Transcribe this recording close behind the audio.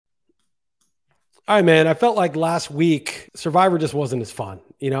All right, man. I felt like last week Survivor just wasn't as fun.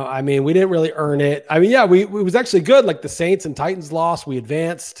 I mean, we didn't really earn it. I mean, yeah, it was actually good. Like the Saints and Titans lost, we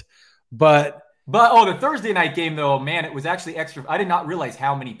advanced, but the Thursday night game though, man, it was actually extra. I did not realize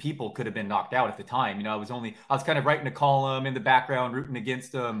how many people could have been knocked out at the time. I was kind of writing a column in the background, rooting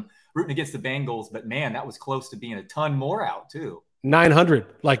against the Bengals, but man, that was close to being a ton more out too. 900.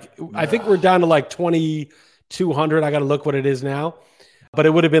 Like I think we're down to like 2,200. I got to look what it is now, but it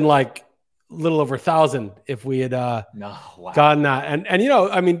would have been like a little over 1,000 if we had gotten that. And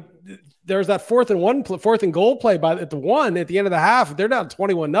I mean, there's that fourth and goal play at the end of the half. They're down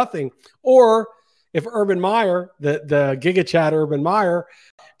 21-0. Or if Urban Meyer, the Giga Chad Urban Meyer,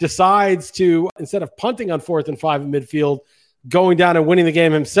 decides to, instead of punting on 4th and 5 in midfield, going down and winning the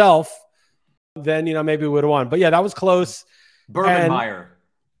game himself, then maybe we would have won. But yeah, that was close. Bourbon Meyer.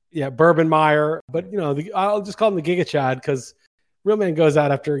 Yeah, Bourbon Meyer. But I'll just call him the Giga Chad because real man goes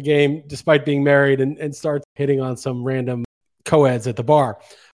out after a game despite being married and starts hitting on some random co-eds at the bar.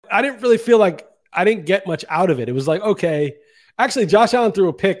 I didn't really feel like I didn't get much out of it. It was like, okay. Actually, Josh Allen threw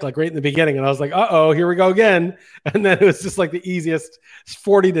a pick like right in the beginning, and I was like, uh-oh, here we go again. And then it was just like the easiest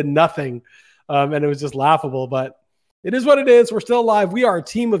 40-0. And it was just laughable. But it is what it is. We're still alive. We are a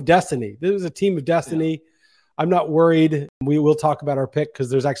team of destiny. This is a team of destiny. Yeah. I'm not worried. We will talk about our pick because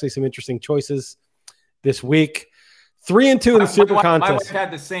there's actually some interesting choices this week. 3-2 in the Supercontest. My wife had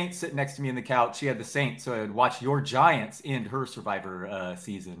the Saints sitting next to me in the couch. She had the Saints, so I would watch your Giants end her Survivor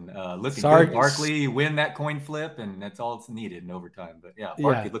season. Looking good. Barkley win that coin flip, and that's all it's needed in overtime. But yeah,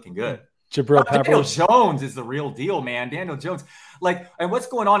 Barkley looking good. Daniel Jones is the real deal, man. Daniel Jones. And what's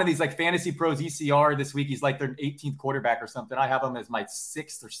going on in these Fantasy Pros ECR this week? He's like their 18th quarterback or something. I have him as my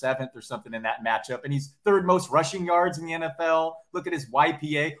 6th or 7th or something in that matchup. And he's 3rd most rushing yards in the NFL. Look at his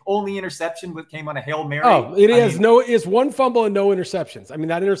YPA. Only interception came on a Hail Mary. Oh, it's one fumble and no interceptions. I mean,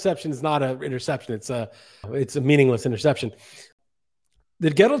 that interception is not an interception. It's a meaningless interception.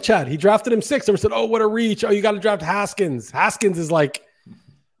 The Gettle Chad, he drafted him 6th. Someone said, oh, what a reach. Oh, you got to draft Haskins. Haskins is like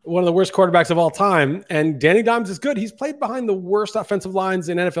one of the worst quarterbacks of all time. And Danny Dimes is good. He's played behind the worst offensive lines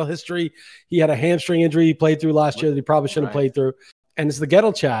in NFL history. He had a hamstring injury he played through last year that he probably shouldn't have played through. And it's the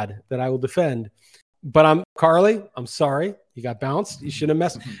Gettle Chad that I will defend. But Carly, I'm sorry. You got bounced. You shouldn't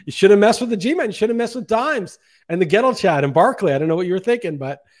have messed. You should have messed with the G-Man. You should have messed with Dimes and the Gettle Chad and Barkley. I don't know what you were thinking,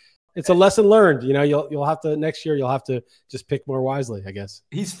 but it's a lesson learned. You'll have to next year. You'll have to just pick more wisely, I guess.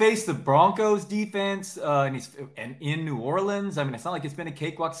 He's faced the Broncos defense, and he's in New Orleans. I mean, it's not like it's been a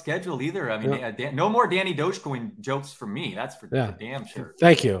cakewalk schedule either. I mean, no more Danny Dogecoin jokes from me. That's for damn sure.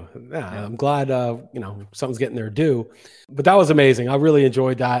 Thank you. Yeah. I'm glad. Something's getting their due. But that was amazing. I really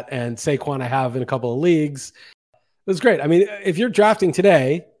enjoyed that. And Saquon, I have in a couple of leagues. It was great. I mean, if you're drafting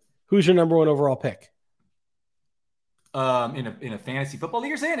today, who's your number 1 overall pick? In a fantasy football league,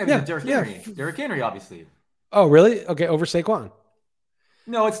 you're saying? Derrick Henry. Derrick Henry, obviously. Oh, really? Okay, over Saquon.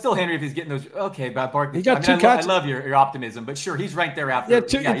 No, it's still Henry if he's getting those. Okay, but Barkley. He got 2 catches. I love your optimism, but sure, he's ranked there after.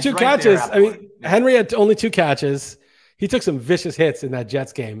 Yeah, two catches. I mean, Henry had only 2 catches. He took some vicious hits in that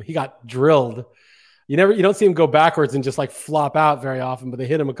Jets game. He got drilled. You don't see him go backwards and just flop out very often, but they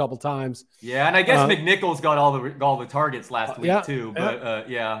hit him a couple times. Yeah, and I guess McNichols got all the targets last week too. But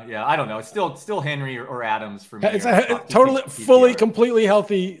I don't know. It's still Henry or Adams for me. It's a totally, completely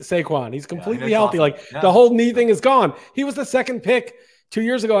healthy Saquon. He's completely healthy. Awesome. The whole knee thing is gone. He was the 2nd pick 2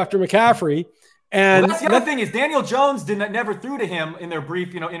 years ago after McCaffrey. And that's the other thing is Daniel Jones never threw to him in their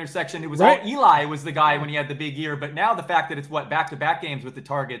brief, intersection. It was all Eli was the guy when he had the big year. But now the fact that it's back-to-back games with the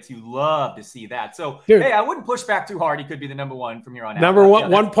targets, you love to see that. So, hey, I wouldn't push back too hard. He could be the number 1 from here on out. Number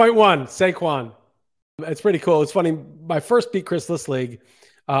 1.1, Saquon. It's pretty cool. It's funny. My first Beat Chris Liss league,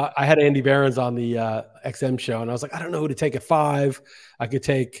 I had Andy Behrens on the XM show, and I was like, I don't know who to take at 5. I could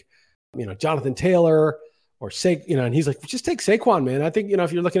take, Jonathan Taylor. Or and he's like, just take Saquon, man. I think,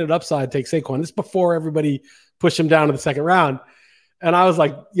 if you're looking at upside, take Saquon. This is before everybody pushed him down to the 2nd round. And I was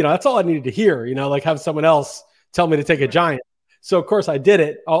like, that's all I needed to hear, have someone else tell me to take a giant. So, of course, I did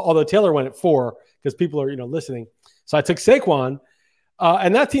it, although Taylor went at 4 because people are, listening. So I took Saquon.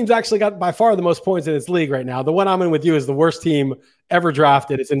 And that team's actually got by far the most points in its league right now. The one I'm in with you is the worst team ever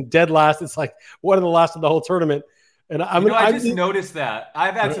drafted. It's in dead last. It's like one of the last of the whole tournament. And I just noticed that.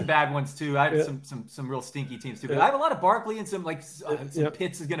 I've had some bad ones too. I have some real stinky teams too. But I have a lot of Barkley and some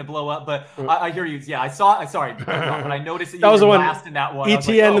Pitts is going to blow up. But I hear you. Yeah, I saw. Sorry, but I noticed that you were last in that one.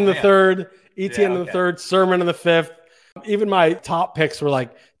 ETN in the 3rd. ETN in the 3rd. Sermon in the 5th. Even my top picks were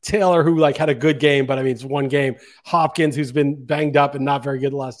like Taylor, who had a good game, but I mean it's one game. Hopkins, who's been banged up and not very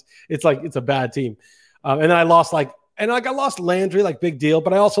good last. It's a bad team. And then I lost I lost Landry, big deal.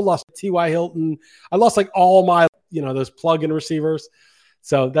 But I also lost T.Y. Hilton. I lost all my those plug-in receivers.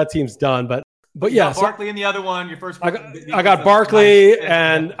 So that team's done. But But you got Barkley in the other one. Your first. I got Barkley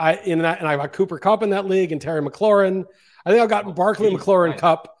and I got Cooper Kupp in that league and Terry McLaurin. I think I got Barkley, McLaurin,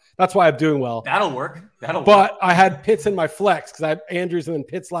 Kupp. That's why I'm doing well. That'll work. But I had Pitts in my flex because I had Andrews and then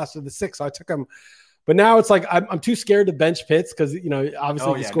Pitts lasted the 6, so I took him. But now it's like I'm too scared to bench Pitts because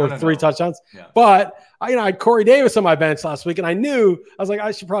obviously he scored 3 touchdowns. Yeah. But I had Corey Davis on my bench last week, and I was like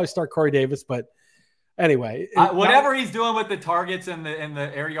I should probably start Corey Davis, but anyway, whatever he's doing with the targets and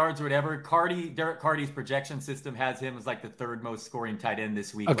the air yards or whatever, Derek Carty's projection system has him as like the 3rd most scoring tight end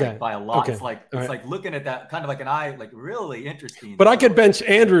this week, like by a lot. Okay. It's like looking at that kind of like an eye, like really interesting. But I could bench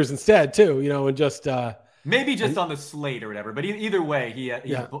Andrews instead too, and just maybe just on the slate or whatever. But either way, he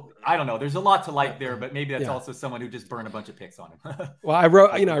I don't know. There's a lot to like there, but maybe that's also someone who just burned a bunch of picks on him. Well, I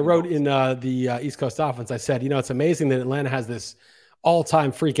wrote in the East Coast Offense. I said, it's amazing that Atlanta has this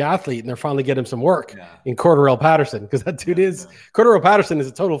all-time freak athlete, and they're finally getting him some work in Cordarrelle Patterson, because that dude Cordarrelle Patterson is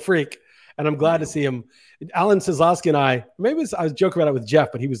a total freak, and I'm glad to see him. Alan Seslowski and I was joking about it with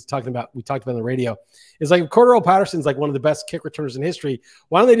Jeff, but we talked about it on the radio. It's like Cordarrelle Patterson's like one of the best kick returners in history.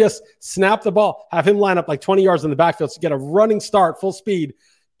 Why don't they just snap the ball, have him line up like 20 yards in the backfield, to get a running start, full speed,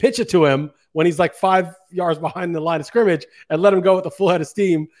 pitch it to him when he's like 5 yards behind the line of scrimmage, and let him go with the full head of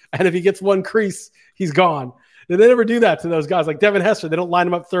steam. And if he gets one crease, he's gone. They never do that to those guys like Devin Hester. They don't line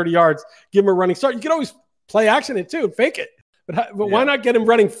him up 30 yards, give him a running start. You can always play action it too and fake it. But why not get him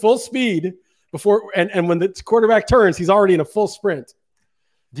running full speed before and when the quarterback turns, he's already in a full sprint.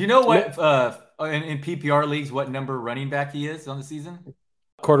 Do you know what in PPR leagues what number running back he is on the season?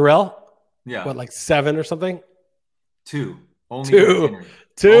 Cordarrelle? Yeah. What, like 7 or something? 2. Only 2.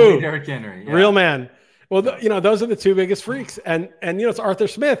 Only Derrick Henry. Yeah. Real man. Well, those are the 2 biggest freaks. And it's Arthur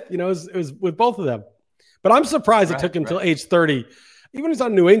Smith, it was with both of them. But I'm surprised it took him till age 30. Even when he's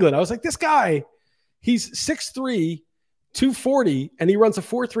on New England, I was like, this guy, he's 6'3", 240, and he runs a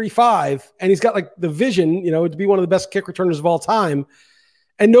 4.35, and he's got like the vision, to be one of the best kick returners of all time.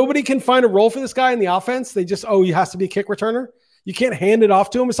 And nobody can find a role for this guy in the offense. They just, he has to be a kick returner. You can't hand it off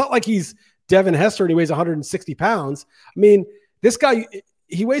to him. It's not like he's Devin Hester and he weighs 160 pounds. I mean, this guy,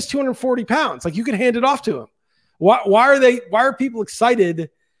 he weighs 240 pounds. Like, you can hand it off to him. Why are people excited,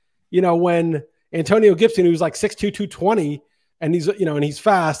 when Antonio Gibson, who's like 6'2", 220, and he's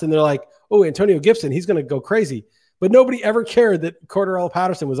fast, and they're like, oh, Antonio Gibson, he's going to go crazy. But nobody ever cared that Cordarrelle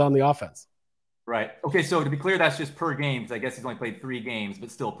Patterson was on the offense. Right. Okay, so to be clear, that's just per game. I guess he's only played 3 games, but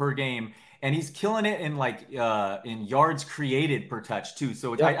still per game. And he's killing it in in yards created per touch too.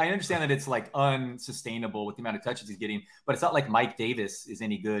 So I understand that it's like unsustainable with the amount of touches he's getting, but it's not like Mike Davis is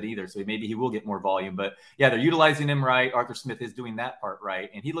any good either. So maybe he will get more volume. But yeah, they're utilizing him right. Arthur Smith is doing that part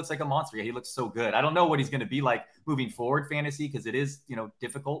right, and he looks like a monster. Yeah, he looks so good. I don't know what he's going to be like moving forward fantasy, because it is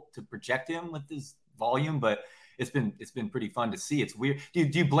difficult to project him with his volume, but it's been pretty fun to see. It's weird. Do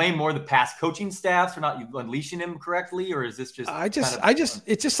you blame more the past coaching staffs for not unleashing him correctly, or is this just?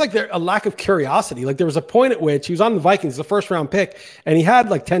 It's just like a lack of curiosity. Like, there was a point at which he was on the Vikings, the 1st round pick, and he had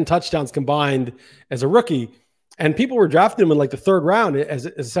like 10 touchdowns combined as a rookie, and people were drafting him in like the 3rd round as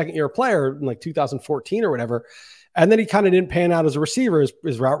a 2nd-year player in like 2014 or whatever. And then he kind of didn't pan out as a receiver.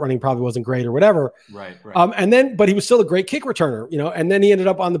 His route running probably wasn't great or whatever. Right. But he was still a great kick returner, and then he ended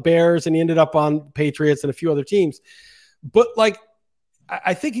up on the Bears, and he ended up on Patriots and a few other teams. But like,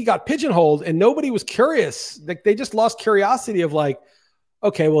 I think he got pigeonholed, and nobody was curious. Like, they just lost curiosity of like,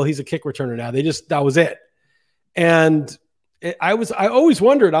 okay, well, he's a kick returner now. That was it. And I always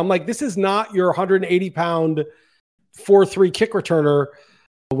wondered, I'm like, this is not your 180-pound 4.3 kick returner.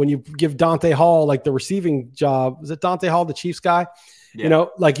 When you give Dante Hall like the receiving job, is it Dante Hall, the Chiefs guy? Yeah.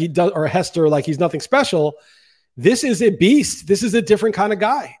 Like he does, or Hester, like he's nothing special. This is a beast. This is a different kind of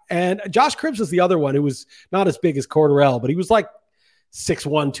guy. And Josh Cribbs was the other one who was not as big as Cordarrelle, but he was like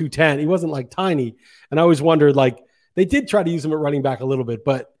 6'1", 210. He wasn't like tiny. And I always wondered, like, they did try to use him at running back a little bit,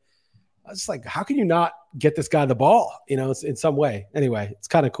 but I was like, how can you not get this guy the ball? In some way. Anyway, it's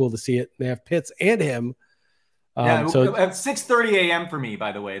kind of cool to see it. They have Pitts and him. So at 6:30 a.m. for me,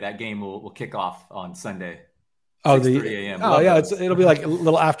 by the way, that game will kick off on Sunday. 6:30 a.m. Oh, yeah, it'll be like a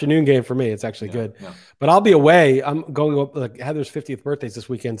little afternoon game for me. It's actually good. Yeah. But I'll be away. I'm going up, like, Heather's 50th birthday's this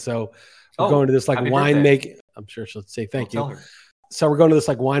weekend, so we're going to this like winemaking. I'm sure she'll say thank you. So we're going to this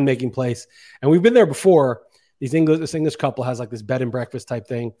like winemaking place, and we've been there before. This English couple has like this bed and breakfast type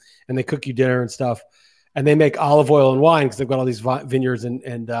thing, and they cook you dinner and stuff, and they make olive oil and wine because they've got all these vineyards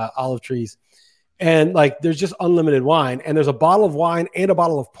and olive trees. And like, there's just unlimited wine, and there's a bottle of wine and a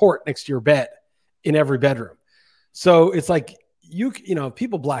bottle of port next to your bed in every bedroom. So it's like,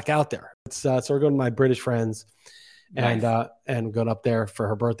 people black out there. So we're going to my British friends and going up there for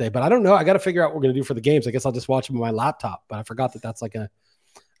her birthday. But I don't know. I got to figure out what we're going to do for the games. I guess I'll just watch them on my laptop, but I forgot that that's like a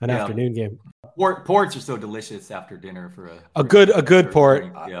an afternoon game. Ports are so delicious after dinner for a good port.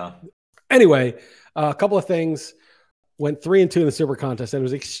 Yeah. Anyway, a couple of things. Went 3-2 in the Super Contest, and it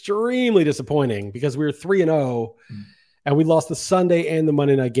was extremely disappointing because we were 3-0, and we lost the Sunday and the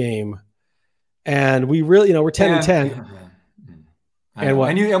Monday night game. And we really, we're 10-10. And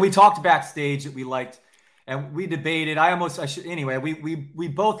what? And we talked backstage that we liked, and we debated. We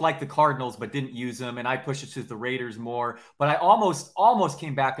both liked the Cardinals, but didn't use them. And I pushed it to the Raiders more. But I almost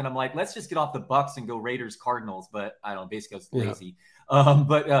came back, and I'm like, let's just get off the Bucks and go Raiders Cardinals. But I don't know, basically I was lazy. Yeah.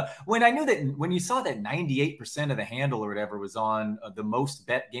 But when I knew that, when you saw that 98% of the handle or whatever was on the most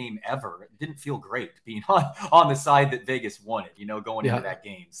bet game ever, it didn't feel great being on the side that Vegas wanted, going into that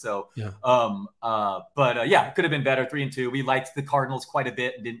game. So, it could have been better. 3-2. We liked the Cardinals quite a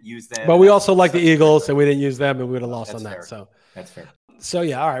bit and didn't use them. But we also liked the Eagles, and we didn't use them, and we would have lost on that. Fair. So that's fair. So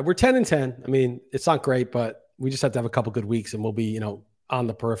yeah, all right, we're 10-10. I mean, it's not great, but we just have to have a couple good weeks, and we'll be, on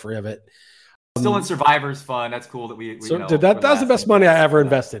the periphery of it. Still in Survivor's fun. That's cool that we that was the best money I ever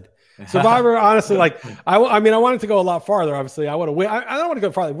invested. Survivor, honestly, I wanted to go a lot farther. Obviously, I want to win. I don't want to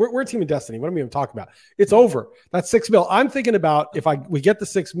go farther. We're a team of destiny. What am I even talking about? It's over. That's $6 million. I'm thinking about if we get the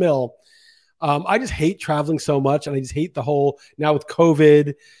 $6 million. I just hate traveling so much, and I just hate the whole now with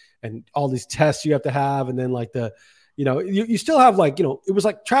COVID and all these tests you have to have, and then you still have it was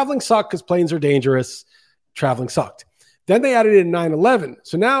like traveling sucked because planes are dangerous. Traveling sucked. Then they added in 9/11.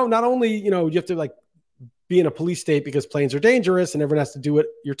 So now not only, you have to be in a police state because planes are dangerous and everyone has to do what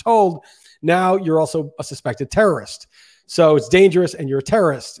you're told. Now you're also a suspected terrorist. So it's dangerous and you're a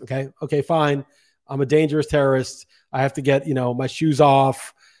terrorist. Okay, fine. I'm a dangerous terrorist. I have to get, my shoes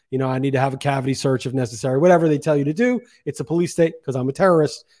off. I need to have a cavity search if necessary. Whatever they tell you to do. It's a police state because I'm a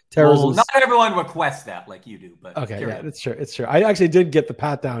terrorist. Terrorism. Well, not everyone requests that like you do, but okay, yeah, it's true. It's true. I actually did get the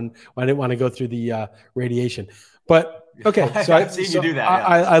pat down when I didn't want to go through the radiation. But okay, so I've seen you do that.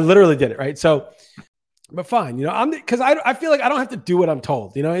 Yeah. I literally did it, right? So, but fine, because I feel like I don't have to do what I'm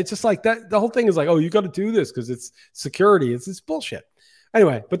told. It's just like that. The whole thing is like, oh, you got to do this because it's security. It's bullshit.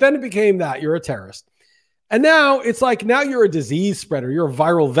 Anyway, but then it became that you're a terrorist, and now it's like now you're a disease spreader. You're a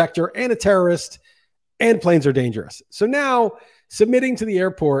viral vector and a terrorist, and planes are dangerous. So now submitting to the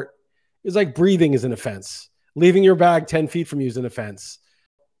airport is like breathing is an offense. Leaving your bag 10 feet from you is an offense.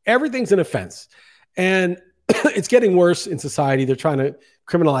 Everything's an offense, and it's getting worse in society. They're trying to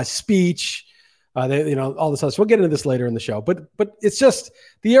criminalize speech. All this other. So we'll get into this later in the show. But it's just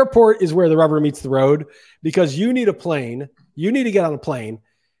the airport is where the rubber meets the road because you need a plane. You need to get on a plane,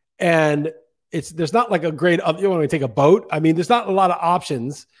 and there's not like a great. You want to take a boat. I mean, there's not a lot of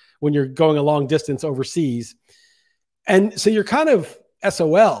options when you're going a long distance overseas, and so you're kind of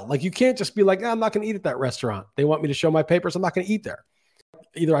SOL. Like you can't just be like, I'm not going to eat at that restaurant. They want me to show my papers. I'm not going to eat there.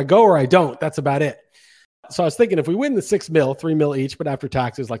 Either I go or I don't. That's about it. So I was thinking if we win the $6 million, $3 million each, but after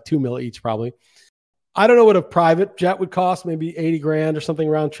taxes, like $2 million each probably. I don't know what a private jet would cost, maybe $80,000 or something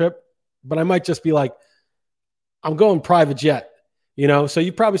round trip, but I might just be like, I'm going private jet, So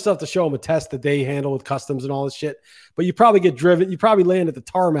you probably still have to show them a test that they handle with customs and all this shit. But you probably get driven. You probably land at the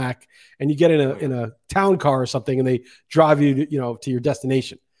tarmac and you get in a town car or something, and they drive you, to your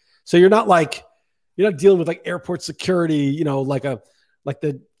destination. So you're not dealing with like airport security, like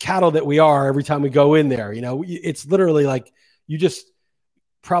the cattle that we are every time we go in there. It's literally like you just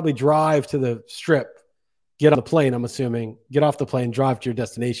probably drive to the strip, get on the plane, I'm assuming, get off the plane, drive to your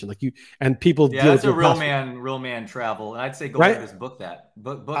destination. And people deal with that's a real man travel. And I'd say go ahead and just book that.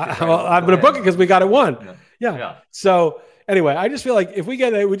 Book it. I'm going to book it because we got it won. Yeah. So anyway, I just feel like if we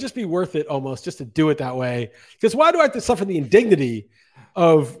get it, it would just be worth it almost just to do it that way. Because why do I have to suffer the indignity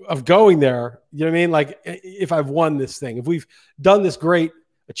of going there? You know what I mean? Like if I've won this thing, if we've done this great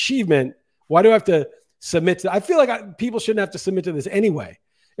achievement, why do I have to submit to? I feel like people shouldn't have to submit to this anyway.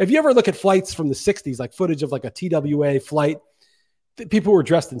 If you ever look at flights from the 60s, like footage of like a TWA flight, people were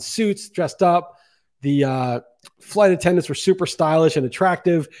dressed in suits, dressed up. The flight attendants were super stylish and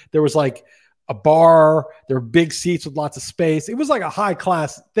attractive. There was like a bar. There were big seats with lots of space. It was like a high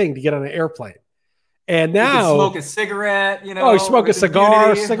class thing to get on an airplane. And now smoke a cigarette, Oh, you smoke a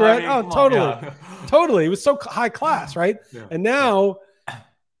cigar, cigarette. Totally. Totally. It was so high class, right? Yeah. And now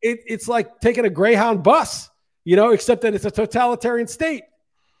it's like taking a Greyhound bus, except that it's a totalitarian state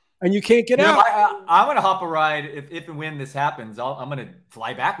and you can't get out. I'm going to hop a ride if and when this happens. I'm going to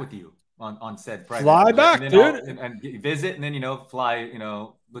fly back with you on said private. Fly back, dude. And visit and then, fly,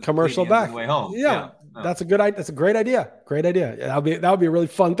 commercial back on the way home. Yeah. That's a good idea. That's a great idea. Great idea. That would be a really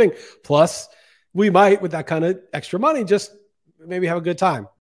fun thing. Plus, we might, with that kind of extra money, just maybe have a good time.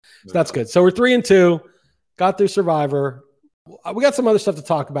 So that's good. So we're 3-2, got through Survivor. We got some other stuff to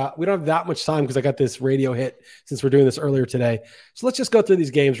talk about. We don't have that much time because I got this radio hit since we're doing this earlier today. So let's just go through these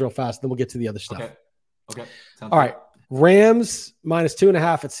games real fast, and then we'll get to the other stuff. Okay. All right. Rams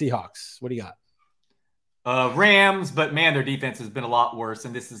 -2.5 at Seahawks. What do you got? Rams, but man, their defense has been a lot worse,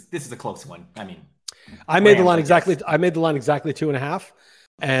 and this is a close one. I mean, I made the line exactly 2.5,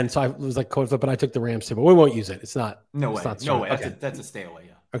 and so I was like coin flip, but I took the Rams too. But we won't use it. It's not. No way. Okay. That's a stay away.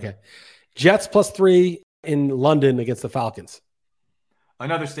 Yeah. Okay. Jets +3 in London against the Falcons.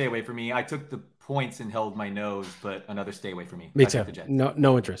 Another stay away for me. I took the points and held my nose, but another stay away for me. Me too.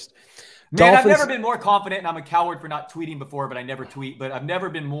 No interest. Man, Dolphins. I've never been more confident, and I'm a coward for not tweeting before, but I never tweet. But I've never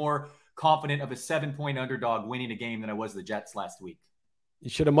been more confident of a 7-point underdog winning a game than I was the Jets last week. You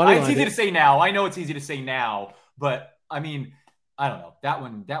should have money. It's easy to say now. I know it's easy to say now, but I mean, I don't know. That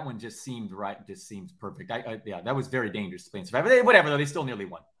one just seemed right. Just seems perfect. That was very dangerous to play in Survivor. Whatever though, they still nearly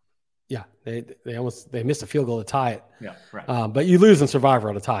won. Yeah, they missed a field goal to tie it. Yeah, right. But you lose in Survivor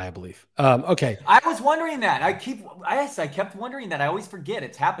on a tie, I believe. Okay. I was wondering that. I kept wondering that. I always forget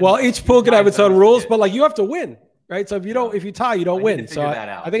it's happening. Well, each pool could have its own rules, but like you have to win, right? So if you tie, you don't win. So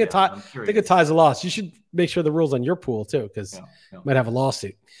I think a tie is a loss. You should make sure the rules on your pool too, because you might have a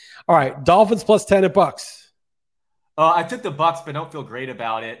lawsuit. All right, Dolphins +10 at Bucks. I took the Bucks, but don't feel great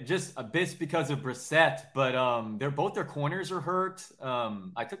about it. Just a bit because of Brissett, but both their corners are hurt.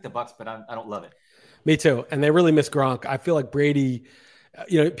 I took the Bucks, but I don't love it. Me too, and they really miss Gronk. I feel like Brady.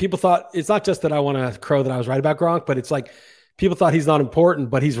 People thought it's not just that I want to crow that I was right about Gronk, but it's like people thought he's not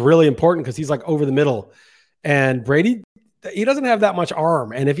important, but he's really important because he's like over the middle. And Brady, he doesn't have that much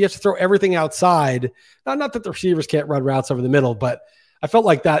arm, and if you have to throw everything outside, not that the receivers can't run routes over the middle, but I felt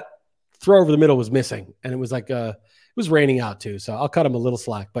like that throw over the middle was missing, and it was like it was raining out too, so I'll cut him a little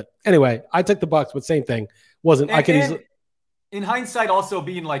slack. But anyway, I took the Bucks, but same thing. In hindsight, also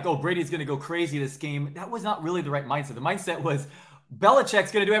being like, oh, Brady's going to go crazy this game. That was not really the right mindset. The mindset was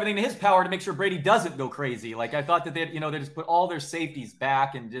Belichick's going to do everything in his power to make sure Brady doesn't go crazy. Like I thought that they just put all their safeties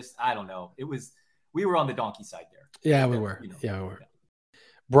back and just, I don't know. We were on the donkey side there. Yeah, we were. Yeah, we were.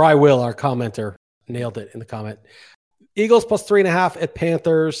 Bry Will, our commenter, nailed it in the comment. Eagles +3.5 at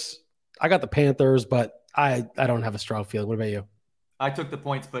Panthers. I got the Panthers, but I don't have a strong feeling. What about you? I took the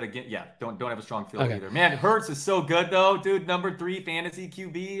points, but again, don't have a strong feeling either. Man, Hurts is so good though, dude. Number 3 fantasy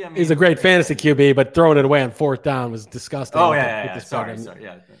QB. I mean, he's a great fantasy QB, but throwing it away on 4th down was disgusting. Oh yeah. Sorry.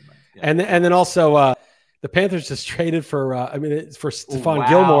 Yeah. And then also the Panthers just traded for Stephon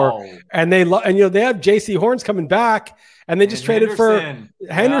Gilmore, and they have J.C. Horns coming back, and they just traded for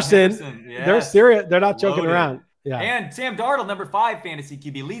Henderson. Yes. They're serious. They're not joking around. Yeah. And Sam Darnold, number 5 fantasy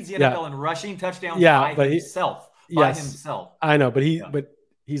QB, leads the NFL in rushing touchdowns by himself. I know, but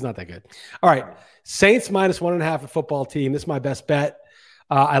he's not that good. All right. Saints -1.5 at football team. This is my best bet.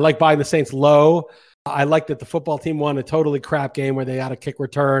 I like buying the Saints low. I like that the football team won a totally crap game where they had a kick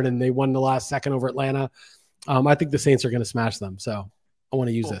return and they won the last second over Atlanta. I think the Saints are going to smash them. So I want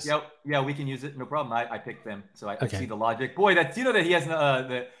to use this. Yeah, we can use it. No problem. I picked them. So I see the logic. Boy, that he hasn't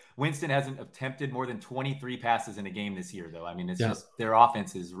that Winston hasn't attempted more than 23 passes in a game this year, though. I mean, it's just their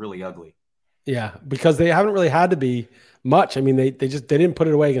offense is really ugly. Yeah, because they haven't really had to be much. I mean, they didn't put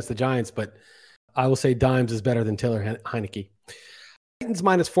it away against the Giants, but I will say Dimes is better than Taylor Heineke. Titans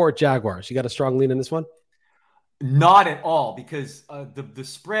 -4 at Jaguars. You got a strong lean in this one? Not at all, because the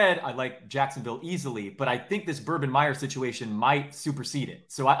spread, I like Jacksonville easily, but I think this Bourbon Meyer situation might supersede it.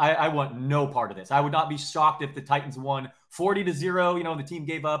 So I want no part of this. I would not be shocked if the Titans won 40-0, and the team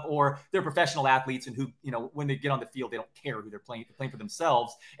gave up, or they're professional athletes and who, when they get on the field, they don't care who they're playing for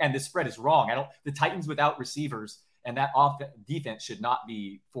themselves. And the spread is wrong. The Titans without receivers and that defense should not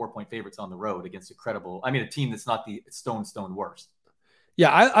be 4-point favorites on the road against a team that's not the stone worst. Yeah,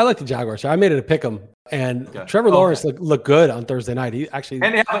 I like the Jaguars. I made it a pick 'em, and Trevor Lawrence looked good on Thursday night. He actually,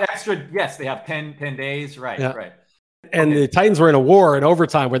 and they have an extra. Yes, they have 10 days. Right. And the Titans were in a war in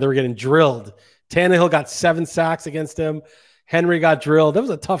overtime where they were getting drilled. Tannehill got 7 sacks against him. Henry got drilled. That was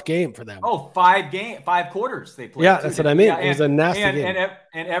a tough game for them. Oh, 5 quarters they played. Yeah, that's what I mean. It was a nasty game.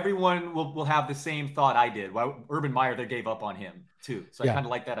 And everyone will have the same thought I did. Well, Urban Meyer, they gave up on him too. So I kind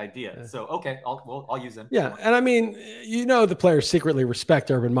of like that idea. So, okay, I'll use them. Yeah, and I mean, the players secretly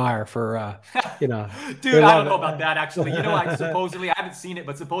respect Urban Meyer for, Dude, I don't know about that, actually. I haven't seen it,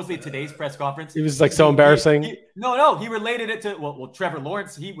 but supposedly today's press conference. It was like so embarrassing. He related it to, well, Trevor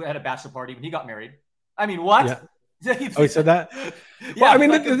Lawrence, he had a bachelor party when he got married. I mean, what? Yeah. He said that? Well, I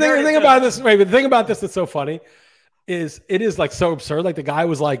mean, the thing about this that's so funny is it is like so absurd. Like the guy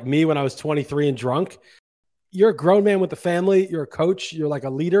was like me when I was 23 and drunk. You're a grown man with a family. You're a coach. You're like a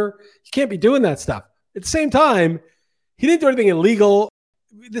leader. You can't be doing that stuff. At the same time, he didn't do anything illegal.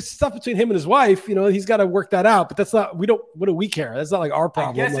 this stuff between him and his wife, he's got to work that out, but that's not, what do we care? That's not like our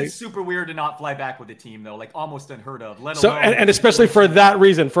problem. I guess it's super weird to not fly back with the team though, like almost unheard of, and especially for that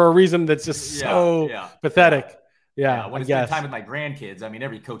reason, for a reason that's just so pathetic. Yeah. I want to spend time with my grandkids. I mean,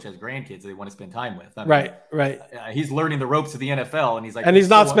 every coach has grandkids they want to spend time with. I mean, right. He's learning the ropes of the NFL and he's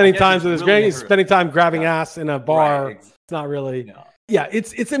not spending time with his grandkids. He's spending time grabbing ass in a bar. Right. It's not really,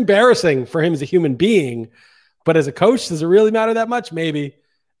 it's embarrassing for him as a human being, but as a coach, does it really matter that much? Maybe.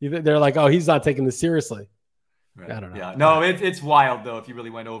 They're like, oh, he's not taking this seriously. Right. I don't know. Yeah, no, it's wild though. If you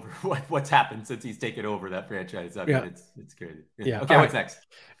really went over what's happened since he's taken over that franchise, I mean, it's crazy. Yeah. Okay, what's next?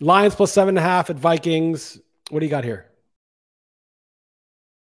 Lions plus 7.5 at Vikings. What do you got here?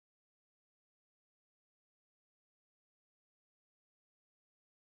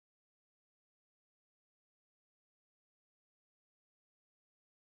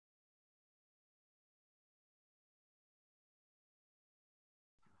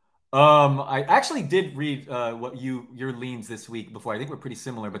 I actually did read what your leans this week before. I think we're pretty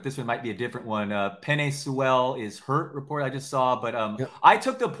similar, but this one might be a different one. Penei Sewell is hurt report I just saw, but I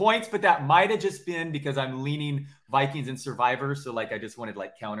took the points, but that might have just been because I'm leaning Vikings and Survivor, so like I just wanted to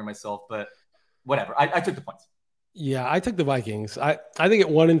like counter myself, but whatever. I took the points. Yeah, I took the Vikings. I think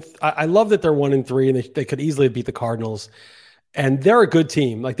I love that they're 1-3 and they could easily beat the Cardinals, and they're a good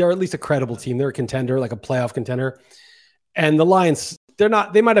team. Like they're at least a credible team. They're a contender, like a playoff contender, and the Lions. They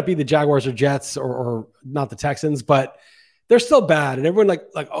might not be the Jaguars or Jets or not the Texans, but they're still bad. And everyone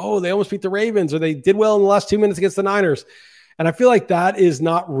like, oh, they almost beat the Ravens or they did well in the last 2 minutes against the Niners. And I feel like that is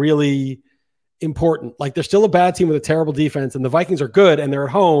not really important. Like they're still a bad team with a terrible defense and the Vikings are good and they're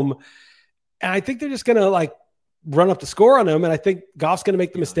at home. And I think they're just going to like run up the score on them. And I think Goff's going to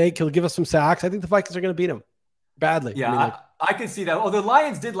make the mistake. He'll give us some sacks. I think the Vikings are going to beat him badly. Yeah. I can see that. Oh, the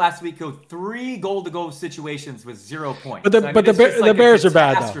Lions did last week go 3 goal-to-go situations with 0 points. But the Bears are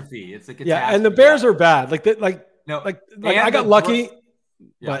bad, though. It's a catastrophe. Yeah, and the Bears are bad. I got lucky,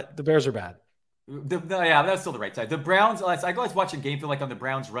 but the Bears are bad. That's still the right side. The Browns, I was watching game film like on the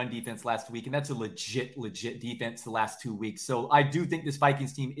Browns run defense last week, and that's a legit defense the last 2 weeks. So I do think this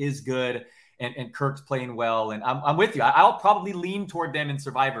Vikings team is good. And Kirk's playing well, and I'm with you. I'll probably lean toward them in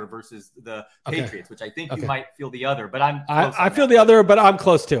Survivor versus the Patriots, which I think you might feel the other. But I feel the other, but I'm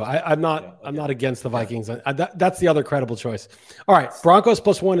close too. I'm not against the Vikings. That's the other credible choice. All right, Broncos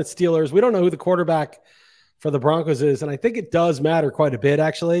 +1 at Steelers. We don't know who the quarterback for the Broncos is, and I think it does matter quite a bit.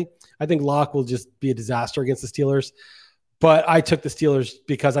 Actually, I think Locke will just be a disaster against the Steelers. But I took the Steelers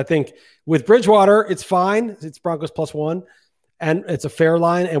because I think with Bridgewater, it's fine. It's Broncos +1. And it's a fair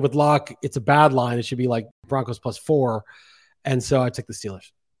line. And with Locke, it's a bad line. It should be like Broncos +4. And so I took the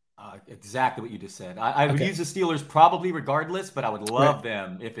Steelers. Exactly what you just said. I would use the Steelers probably regardless, but I would love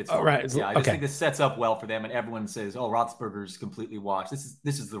them if it's right. Yeah, I just think this sets up well for them. And everyone says, "Oh, Roethlisberger's completely washed."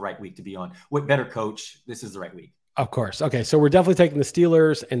 This is the right week to be on. What better coach? This is the right week. Of course. Okay, so we're definitely taking the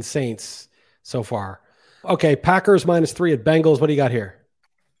Steelers and Saints so far. Okay, Packers -3 at Bengals. What do you got here?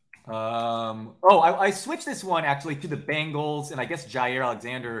 I switched this one actually to the Bengals, and I guess Jair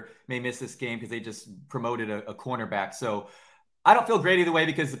Alexander may miss this game because they just promoted a cornerback. So I don't feel great either way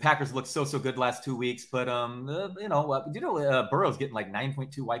because the Packers looked so good last 2 weeks. But Burrow's getting like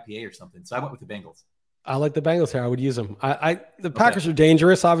 9.2 YPA or something. So I went with the Bengals. I like the Bengals here. I would use them. The Packers are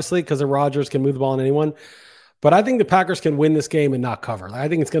dangerous, obviously, because Rodgers can move the ball on anyone. But I think the Packers can win this game and not cover. I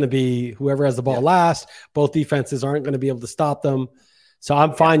think it's going to be whoever has the ball last. Both defenses aren't going to be able to stop them. So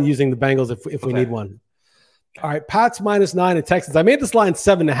I'm fine using the Bengals if we need one. All right, Pats -9 at Texans. I made this line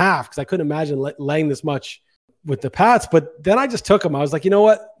 7.5 because I couldn't imagine laying this much with the Pats. But then I just took them. I was like, you know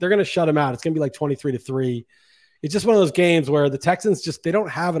what? They're going to shut them out. It's going to be like 23-3. It's just one of those games where the Texans they don't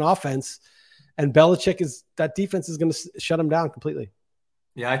have an offense, and that defense is going to shut them down completely.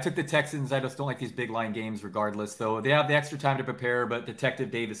 Yeah, I took the Texans. I just don't like these big line games regardless, though. They have the extra time to prepare, but Detective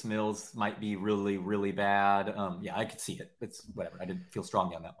Davis Mills might be really, really bad. I could see it. It's whatever. I didn't feel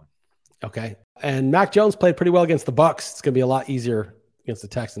strongly on that one. Okay. And Mac Jones played pretty well against the Bucs. It's going to be a lot easier against the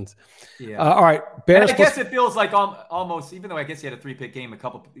Texans. Yeah. All right. Bears. I guess it feels like almost, even though I guess he had a 3-pick game a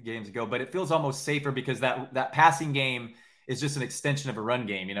couple games ago, but it feels almost safer because that passing game is just an extension of a run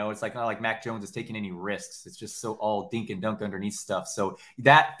game. It's like not like Mac Jones is taking any risks. It's just so all dink and dunk underneath stuff. So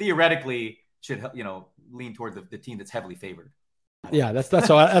that theoretically should, lean toward the team that's heavily favored. Yeah, that's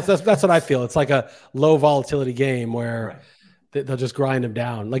what I feel. It's like a low volatility game where they'll just grind them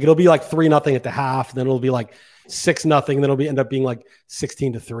down. Like it'll be like 3-0 at the half, and then it'll be like 6-0, and then it'll end up being like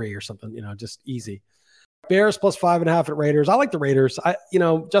 16-3 or something. Just easy. Bears +5.5 at Raiders. I like the Raiders.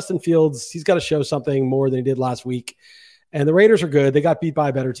 Justin Fields, he's got to show something more than he did last week. And the Raiders are good. They got beat by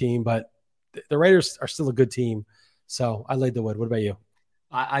a better team, but the Raiders are still a good team. So I laid the wood. What about you?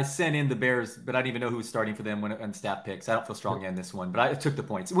 I sent in the Bears, but I didn't even know who was starting for them on staff picks. I don't feel strongly on this one, but I took the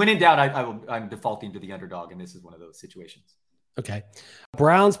points. When in doubt, I'm defaulting to the underdog, and this is one of those situations. Okay.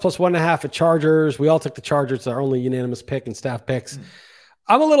 Browns plus 1.5 at Chargers. We all took the Chargers. It's our only unanimous pick in staff picks.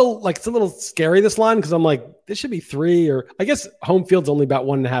 I'm it's a little scary, this line, because I'm like, this should be 3, or I guess home field's only about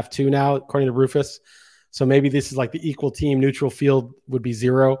 1.5, 2 now, according to Rufus. So maybe this is like the equal team. Neutral field would be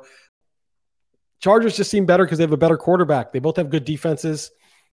 0. Chargers just seem better because they have a better quarterback. They both have good defenses,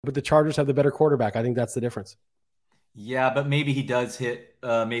 but the Chargers have the better quarterback. I think that's the difference. Yeah, but maybe he does hit.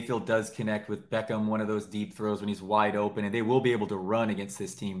 Mayfield does connect with Beckham, one of those deep throws when he's wide open, and they will be able to run against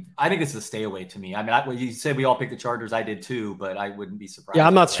this team. I think this is a stay away to me. I mean, you said we all picked the Chargers. I did too, but I wouldn't be surprised. Yeah,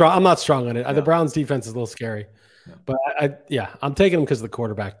 I'm not strong. I'm not strong on it. No. The Browns defense is a little scary, but I'm taking them because of the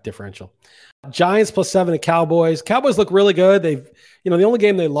quarterback differential. Giants plus 7 at Cowboys. Cowboys look really good. The only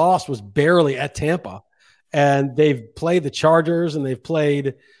game they lost was barely at Tampa, and they've played the Chargers and they've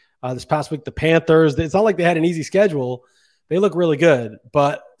played this past week the Panthers. It's not like they had an easy schedule. They look really good,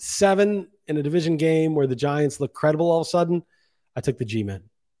 but 7 in a division game where the Giants look credible all of a sudden, I took the G-men.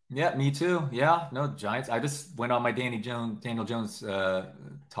 Yeah, me too. Yeah, no, Giants. I just went on my Daniel Jones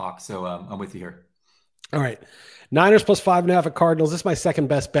talk, so I'm with you here. All right. Niners plus 5.5 at Cardinals. This is my second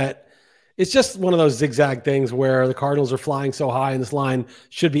best bet. It's just one of those zigzag things where the Cardinals are flying so high and this line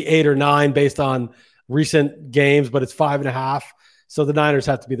should be 8 or 9 based on recent games, but it's 5.5. So the Niners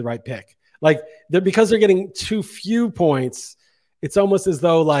have to be the right pick. Like because they're getting too few points, it's almost as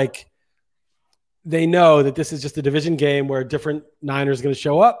though like they know that this is just a division game where a different Niners is going to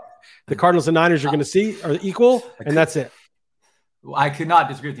show up. The Cardinals and Niners are equal, and that's it. I could not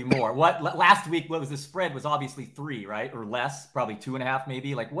disagree with you more. Last week, what was the spread was obviously 3, right? Or less, probably 2.5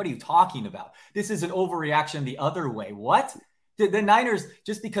 maybe. Like, what are you talking about? This is an overreaction the other way. What? The Niners,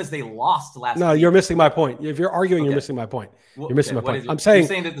 just because they lost last week. No, you're missing my point. If you're arguing, you're missing my point. You're missing my point. I'm saying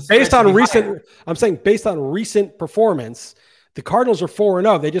based on recent performance, the Cardinals are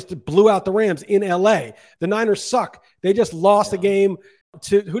 4-0. They just blew out the Rams in LA. The Niners suck. They just lost a game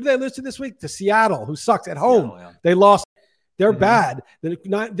to who did they lose to this week? To Seattle, who sucks at home. They lost. They're bad.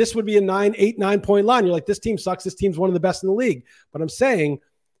 This would be a 8-9 point line. You're like, this team sucks. This team's one of the best in the league. But I'm saying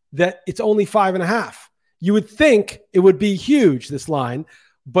that it's only 5.5. You would think it would be huge, this line.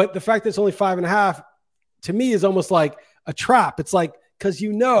 But the fact that it's only 5.5, to me, is almost like a trap. It's like, because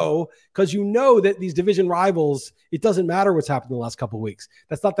you know that these division rivals, it doesn't matter what's happened in the last couple of weeks.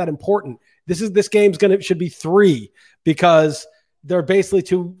 That's not that important. This game's should be 3 because they're basically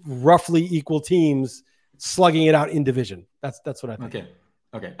 2 roughly equal teams slugging it out in division. That's what I think.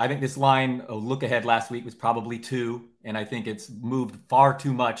 Okay. I think this line, a look ahead last week, was probably 2, and I think it's moved far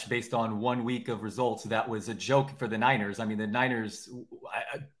too much based on 1 week of results. That was a joke for the Niners. I mean, the Niners,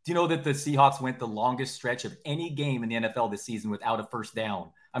 do you know that the Seahawks went the longest stretch of any game in the NFL this season without a first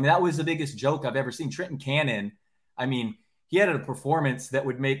down? I mean, that was the biggest joke I've ever seen. Trenton Cannon, I mean, he had a performance that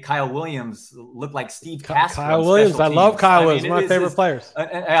would make Kyle Williams look like Steve Castro. Kyle Williams. I love Kyle Williams. One of my favorite players.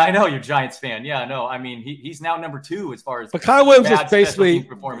 I know you're a Giants fan. Yeah, no. I mean, he's now number 2 as far as. But Kyle Williams is basically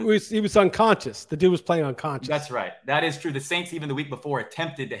he was unconscious. The dude was playing unconscious. That's right. That is true. The Saints, even the week before,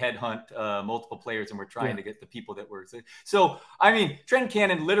 attempted to headhunt multiple players and were trying to get the people that were. So, I mean, Trent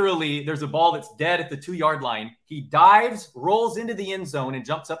Cannon, literally, there's a ball that's dead at the 2-yard line. He dives, rolls into the end zone, and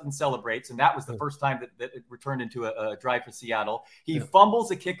jumps up and celebrates. And that was the first time that it returned into a drive for Seattle. He fumbles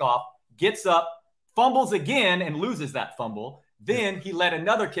a kickoff, gets up, fumbles again, and loses that fumble. Then he let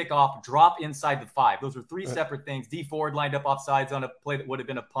another kickoff drop inside the 5. Those are 3 separate things. D Ford lined up offsides on a play that would have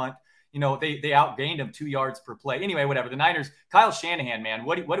been a punt. You know, they outgained him 2 yards per play. Anyway, whatever. The Niners, Kyle Shanahan, man,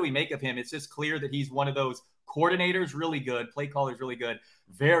 what do we make of him? It's just clear that he's one of those coordinators, really good, play callers, really good,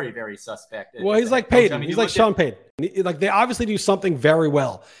 very, very suspect. Well, he's like Payton. I mean, he's like Sean Payton. Like, they obviously do something very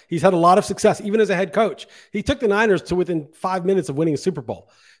well. He's had a lot of success, even as a head coach. He took the Niners to within 5 minutes of winning a Super Bowl.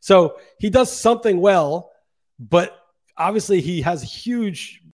 So he does something well, but obviously he has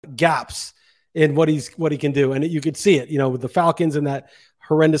huge gaps in what he can do. And you could see it, with the Falcons and that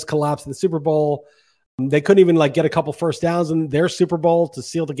horrendous collapse in the Super Bowl. They couldn't even get a couple first downs in their Super Bowl to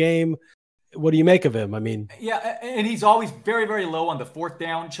seal the game. What do you make of him? I mean, yeah, and he's always very, very low on the 4th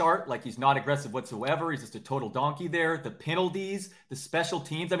down chart. Like, he's not aggressive whatsoever. He's just a total donkey there. The penalties, the special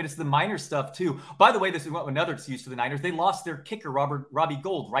teams. I mean, it's the minor stuff too. By the way, this is another excuse for the Niners. They lost their kicker, Robbie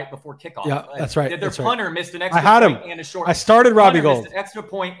Gold, right before kickoff. Yeah, that's right. Their punter missed an extra point and a short. I started Robbie Gold. Missed an extra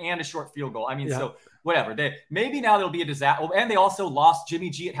point and a short field goal. I mean, so whatever. Maybe now there'll be a disaster. And they also lost Jimmy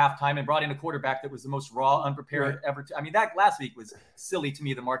G at halftime and brought in a quarterback that was the most raw, unprepared ever. I mean, that last week was silly to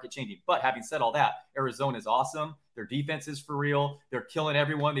me, the market changing. But having said all that, Arizona's awesome. Their defense is for real. They're killing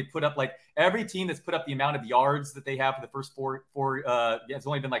everyone. They put up like every team that's put up the amount of yards that they have for the first four. It's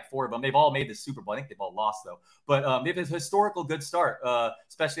only been like 4 of them. They've all made the Super Bowl. I think they've all lost though. But they've had a historical good start,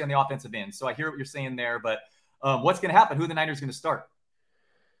 especially on the offensive end. So I hear what you're saying there. But what's going to happen? Who are the Niners going to start?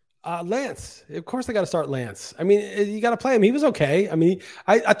 Lance. Of course they got to start Lance. I mean, you got to play him. He was okay. I mean,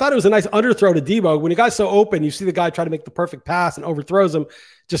 I thought it was a nice underthrow to Debo. When a guy's so open, you see the guy try to make the perfect pass and overthrows him,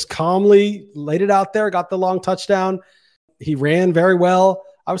 just calmly laid it out there, got the long touchdown. He ran very well.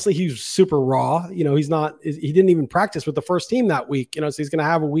 Obviously, he's super raw. He didn't even practice with the first team that week, so he's going to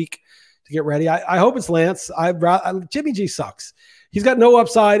have a week to get ready. I hope it's Lance. Jimmy G sucks. He's got no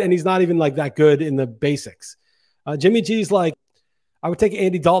upside, and he's not even like that good in the basics. Jimmy G's like, I would take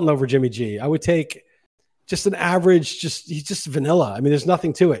Andy Dalton over Jimmy G. I would take just an average, he's just vanilla. I mean, there's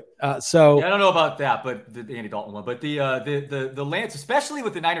nothing to it. I don't know about that, but the Andy Dalton one, but the Lance, especially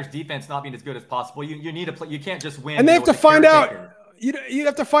with the Niners defense not being as good as possible, you need to play. You can't just win. And they have to find out. You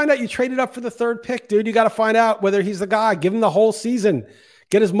have to find out. You traded up for the 3rd pick, dude. You got to find out whether he's the guy. Give him the whole season.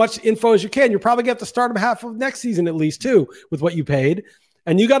 Get as much info as you can. You're probably going to have to start him half of next season at least too, with what you paid.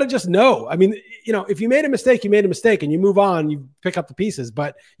 And you got to just know. I mean, if you made a mistake, you made a mistake and you move on, you pick up the pieces,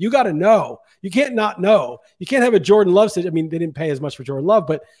 but you got to know. You can't not know. You can't have a Jordan Love. I mean, they didn't pay as much for Jordan Love,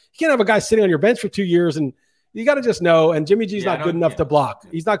 but you can't have a guy sitting on your bench for 2 years, and you got to just know. And Jimmy G's not good enough to block.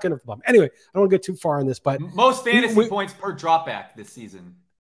 He's not good enough to block. Anyway, I don't want to get too far on this, but most fantasy points per dropback this season.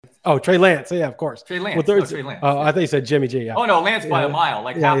 Oh, Trey Lance. Yeah, of course. Trey Lance. Trey Lance. Oh, I thought you said Jimmy G. Yeah. Oh, no, Lance by a mile,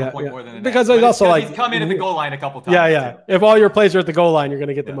 like half a point more than the because he's also he's come in at the goal line a couple times. Yeah. If all your plays are at the goal line, you're going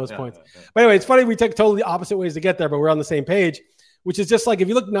to get the most points. But anyway, it's funny. We take totally opposite ways to get there, but we're on the same page, which is just like if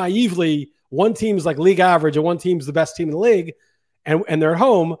you look naively, one team's like league average and one team's the best team in the league and they're at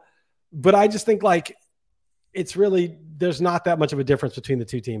home. But I just think like it's really there's not that much of a difference between the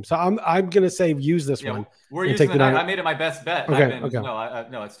two teams. So I'm going to say use this one. We're using I made it my best bet. Okay.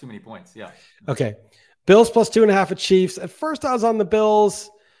 No, it's too many points. Yeah. Okay. Bills plus 2.5 at Chiefs. At first I was on the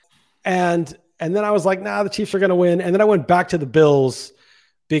Bills and then I was like, nah, the Chiefs are going to win. And then I went back to the Bills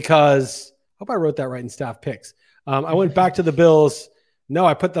because I hope I wrote that right in staff picks. I went back to the Bills. No,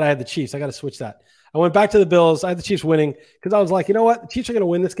 I put that I had the Chiefs. I got to switch that. I went back to the Bills. I had the Chiefs winning because I was like, you know what? The Chiefs are going to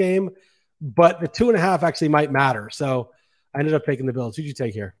win this game, but the 2.5 actually might matter. So I ended up taking the Bills. Who'd you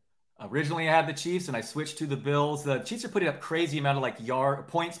take here? Originally, I had the Chiefs, and I switched to the Bills. The Chiefs are putting up crazy amount of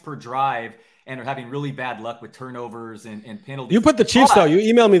points per drive and are having really bad luck with turnovers and penalties. You put the Chiefs, though.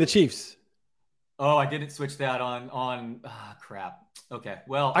 You emailed me the Chiefs. Oh, I didn't switch that on crap. Okay,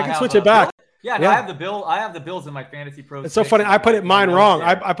 well, I can switch it back. Yeah, no, I have the Bill. I have the Bills in my fantasy pros. It's so funny. I put mine wrong.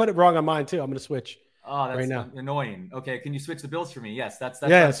 I put it wrong on mine too. I'm going to switch. Oh, that's right now. Annoying. Okay, can you switch the Bills for me? Yes, that's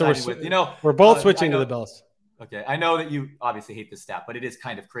so we're both switching to the Bills. Okay, I know that you obviously hate this stat, but it is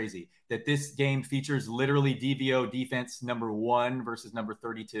kind of crazy that this game features literally DVO defense number 1 versus number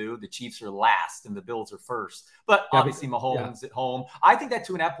 32. The Chiefs are last and the Bills are first, but obviously Mahomes at home. I think that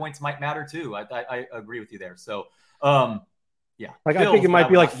 2.5 points might matter too. I agree with you there. So, yeah, like Bills, I think it might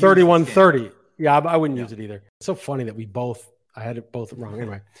be like 31-30. Yeah, I wouldn't use it either. It's so funny that I had it both wrong.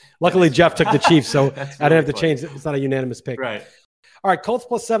 Anyway, luckily Jeff took the Chiefs, so really I didn't have to change it. It's not a unanimous pick. Right. All right, Colts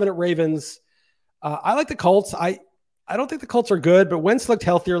plus 7 at Ravens. I like the Colts. I don't think the Colts are good, but Wentz looked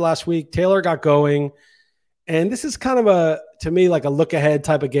healthier last week. Taylor got going. And this is kind of to me, like a look ahead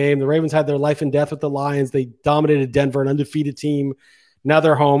type of game. The Ravens had their life and death with the Lions. They dominated Denver, an undefeated team. Now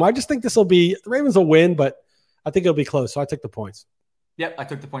they're home. I just think the Ravens will win, but I think it'll be close. So I took the points. Yep, I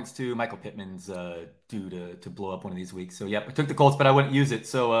took the points too. Michael Pittman's due to blow up one of these weeks. So, yep, I took the Colts, but I wouldn't use it.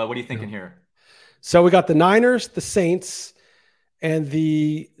 So what are you thinking here? So we got the Niners, the Saints, and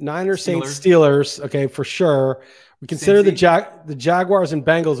the Niners, Saints, Steelers. Okay, for sure. We consider the Jaguars and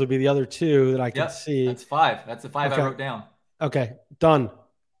Bengals would be the other two that I can see. That's 5. That's the 5 I wrote down. Okay, done.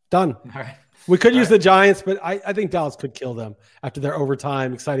 All right. We could use the Giants, but I think Dallas could kill them after their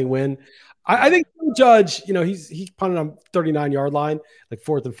overtime exciting win. I think Judge, he punted on 39-yard line, like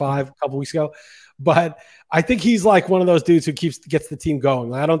 4th and 5 a couple weeks ago. But I think he's like one of those dudes who gets the team going.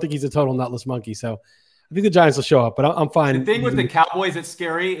 Like, I don't think he's a total nutless monkey. So I think the Giants will show up, but I'm fine. The thing with the Cowboys that's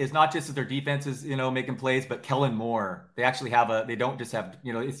scary is not just that their defense is, making plays, but Kellen Moore. They actually they don't just have,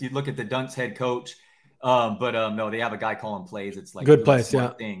 if you look at the Dunce head coach, no, they have a guy calling plays. It's like good plays,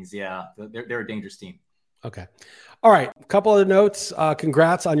 things. Yeah, they're a dangerous team. Okay. All right. A couple of notes.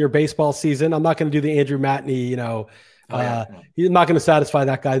 Congrats on your baseball season. I'm not going to do the Andrew Matney, he's not going to satisfy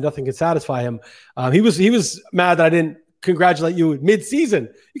that guy. Nothing can satisfy him. He was mad that I didn't congratulate you mid-season.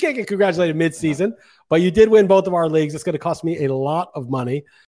 You can't get congratulated mid-season, but you did win both of our leagues. It's going to cost me a lot of money.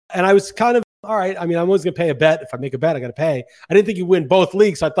 And I was kind of, all right, I mean, I'm always going to pay a bet. If I make a bet, I got to pay. I didn't think you win both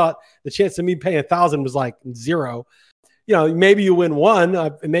leagues. So I thought the chance of me paying 1,000 was like 0. Maybe you win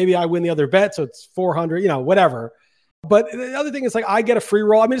one, maybe I win the other bet. So it's 400, whatever. But the other thing is like, I get a free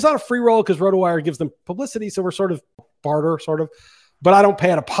roll. I mean, it's not a free roll because RotoWire gives them publicity. So we're sort of barter, but I don't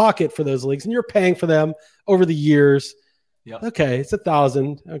pay out of pocket for those leagues, and you're paying for them over the years. Yep. Okay, it's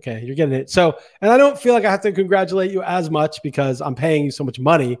 1,000. Okay, you're getting it. So, and I don't feel like I have to congratulate you as much because I'm paying you so much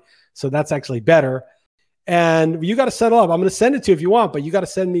money. So that's actually better. And you got to settle up. I'm going to send it to you if you want, but you got to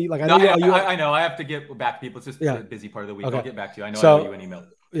send me I know. I have to get back to people. It's just a busy part of the week. Okay. I'll get back to you. I know I owe you an email.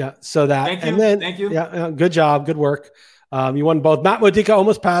 Yeah. So that. Thank you. And then, Thank you. Yeah. Good job. Good work. You won both. Matt Modica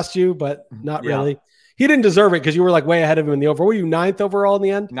almost passed you, but not really. He didn't deserve it because you were like way ahead of him in the overall. Were you 9th overall in the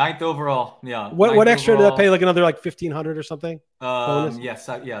end? 9th overall. Yeah. What extra did that pay? Like another like 1,500 or something? Yes.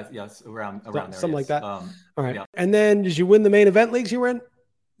 Yes. Around there. Something like that. All right. Yeah. And then did you win the main event leagues you were in?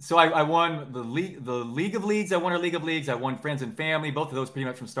 So I won the League of Leagues. I won our League of Leagues. I won Friends and Family. Both of those pretty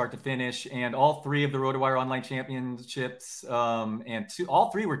much from start to finish. And all 3 of the RotoWire Online Championships. And all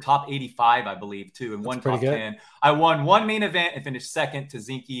 3 were top 85, I believe, too. And one top 10. I won one main event and finished second to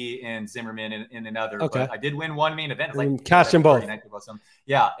Zinke and Zimmerman in another. Okay. But I did win one main event. Cashed them both.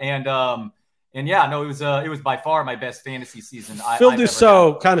 Yeah. And yeah, no, it was by far my best fantasy season. Phil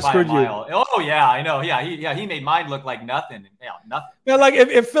Dussault kind of screwed you. Oh yeah, I know. Yeah, he made mine look like nothing. Yeah, nothing. Yeah, like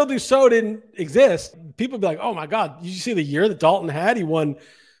if Phil Dussault didn't exist, people would be like, "Oh my God, did you see the year that Dalton had? He won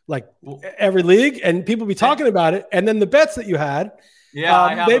like every league," and people be talking about it. And then the bets that you had,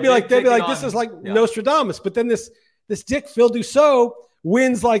 they'd be like, "This is like Nostradamus." But then this dick Phil Dussault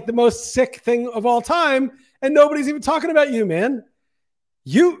wins like the most sick thing of all time, and nobody's even talking about you, man.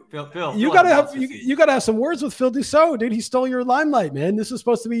 You gotta have some words with Phil Dussault, dude. He stole your limelight, man. This is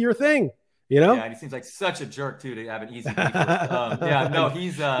supposed to be your thing, Yeah, and he seems like such a jerk too to have an easy.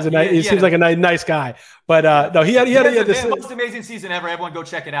 He seems like a nice guy, but no, he had the most amazing season ever. Everyone go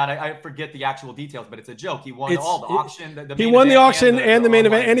check it out. I forget the actual details, but it's a joke. He won all the auction. He won the auction and the main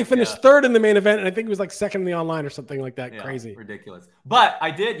event, and he finished 3rd in the main event, and I think he was like 2nd in the online or something like that. Crazy, ridiculous. But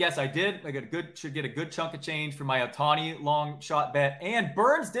I did. Yes, I did. I should get a good chunk of change for my Ohtani long shot bet. And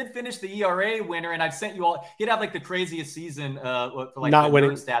Burns did finish the ERA winner, and I've sent you all. He'd have like the craziest season for like not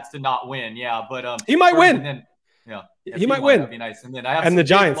winning stats to not win. Yeah, but he might win. And then, he might win. That'd be nice. And then I have the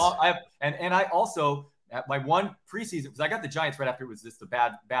Giants. I also at my one preseason because I got the Giants right after it was just a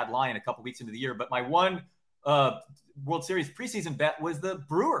bad line a couple weeks into the year. But my one World Series preseason bet was the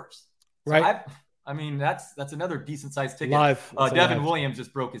Brewers. So right. I mean, that's another decent sized ticket. Live. Devin Williams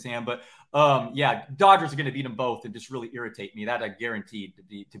just broke his hand, but Dodgers are going to beat them both and just really irritate me. That I guaranteed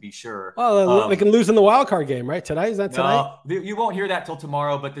to be sure. Well, they can lose in the wild card game, right? Is that tonight? No, you won't hear that till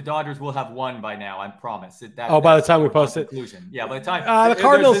tomorrow, but the Dodgers will have won by now. I promise. By the time we post it. Yeah, by the time the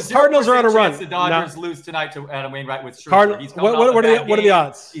Cardinals are on a run. The Dodgers lose tonight to Adam Wainwright with Scherzer. What are the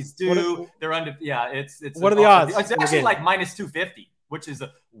odds? He's due. They're under. Yeah, it's. What are the odds? It's actually like minus 250. Which is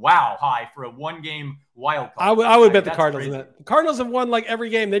a wow high for a 1-game wild card. I would bet the Cardinals in that. The Cardinals have won like every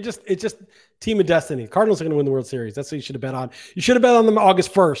game. It's just team of destiny. Cardinals are going to win the World Series. That's what you should have bet on. You should have bet on them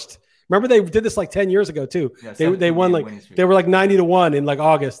August 1st. Remember they did this like 10 years ago too. Yeah, they won they were like 90-1 in like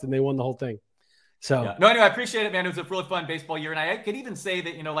August and they won the whole thing. So no, anyway, I appreciate it, man. It was a really fun baseball year, and I could even say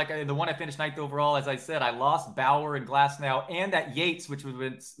that the one I finished 9th overall, as I said, I lost Bauer and Glasnow, and that Yates, which was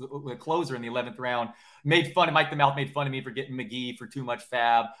the closer in the 11th round, made fun of Mike the Mouth, made fun of me for getting McGee for too much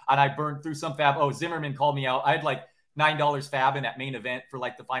fab, and I burned through some fab. Oh, Zimmerman called me out. I had like $9 fab in that main event for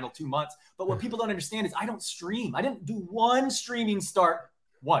like the final 2 months. But what people don't understand is I don't stream. I didn't do one streaming start.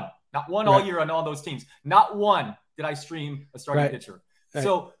 Not one all year on all those teams. Not one did I stream a starting pitcher. Right.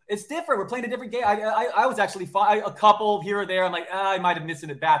 So it's different. We're playing a different game. I was actually fine. A couple here or there. I'm like, I might have missing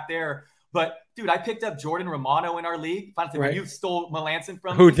it back there. But, dude, I picked up Jordan Romano in our league. Finally, you stole Melanson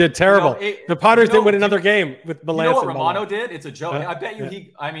from who did terrible. The Padres didn't win another game with Melanson. You know what Romano did? It's a joke. I bet you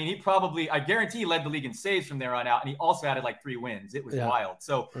he probably, I guarantee he led the league in saves from there on out. And he also added like 3 wins. It was wild.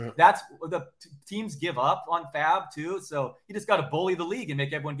 So that's the teams give up on fab too. So you just got to bully the league and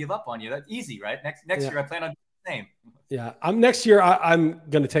make everyone give up on you. That's easy, right? Next year, I plan on doing the same. Yeah, next year I'm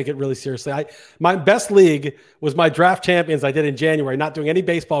going to take it really seriously. My best league was my draft champions I did in January, not doing any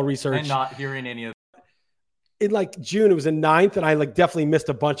baseball research. And not hearing any of in like June, it was in 9th, and I like definitely missed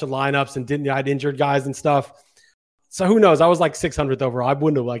a bunch of lineups and I had injured guys and stuff. So who knows? I was like 600th overall. I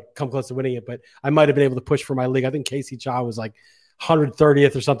wouldn't have like come close to winning it, but I might have been able to push for my league. I think Casey Cha was like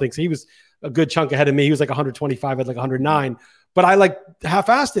 130th or something. So he was a good chunk ahead of me. He was like 125 at like 109, but I like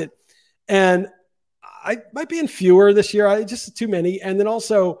half-assed it. And I might be in fewer this year. Just too many. And then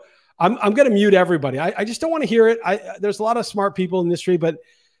also I'm going to mute everybody. I just don't want to hear it. There's a lot of smart people in the industry, but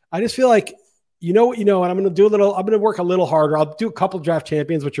I just feel like, you know what, and I'm going to work a little harder. I'll do a couple draft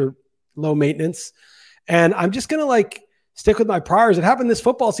champions, which are low maintenance. And I'm just going to stick with my priors. It happened this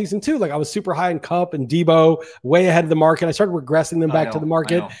football season too. I was super high in Cup and Debo, way ahead of the market. I started regressing them back to the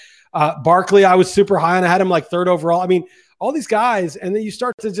market. Barkley, I was super high and I had him third overall. I mean, all these guys, and then you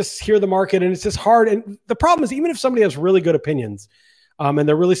start to just hear the market and it's just hard. And the problem is, even if somebody has really good opinions and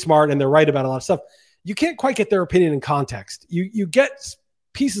they're really smart and they're right about a lot of stuff, you can't quite get their opinion in context. You get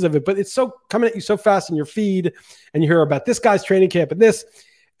pieces of it, but it's so coming at you so fast in your feed, and you hear about this guy's training camp and this,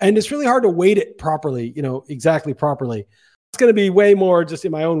 and it's really hard to weight it properly, exactly properly. It's going to be way more just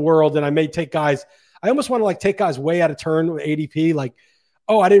in my own world. And I may take guys, I almost want to take guys way out of turn with ADP.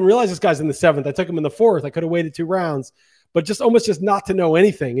 I didn't realize this guy's in the 7th. I took him in the 4th. I could have waited 2 rounds, but just not to know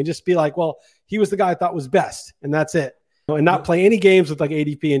anything and just be well, he was the guy I thought was best. And that's it. And not play any games with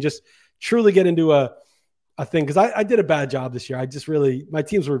ADP and just truly get into a thing. Cause I did a bad job this year. My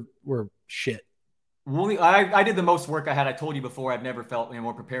teams were shit. I did the most work I had. I told you before, I've never felt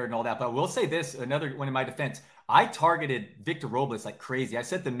more prepared and all that, but I will say this, another one in my defense, I targeted Victor Robles like crazy. I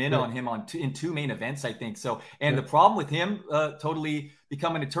set the min on him in 2 main events, I think. So, and the problem with him totally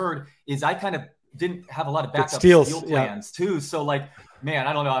becoming a turd is I kind of didn't have a lot of backup steal plans too. So man,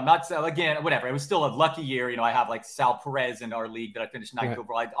 I don't know. I'm not, again, whatever. It was still a lucky year. I have Sal Perez in our league that I finished 9th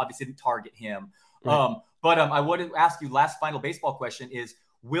overall. I obviously didn't target him. Right. But I wanted to ask you final baseball question is,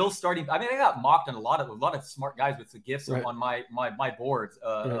 I got mocked on a lot of smart guys with the gifts on my boards,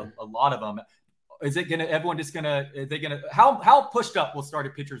 a lot of them. Is it how pushed up will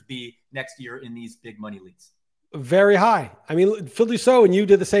starter pitchers be next year in these big money leagues? Very high. I mean, Phil Dussault and you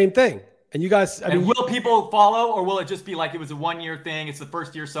did the same thing. And you guys, will people follow, or will it just be it was a 1-year thing? It's the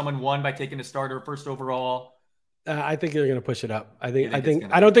first year someone won by taking a starter first overall. I think they're going to push it up. I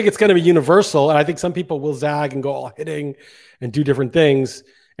don't think it's going to be universal. And I think some people will zag and go all hitting and do different things,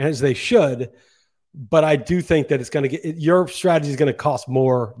 as they should. But I do think that it's going to your strategy is going to cost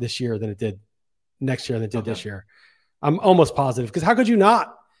more this year than it did next year than it did this year. I'm almost positive, because how could you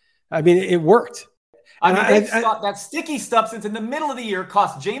not? I mean, it worked. That sticky substance in the middle of the year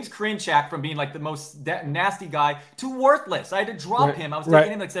cost James Karinchak from being the most nasty guy to worthless. I had to drop him. I was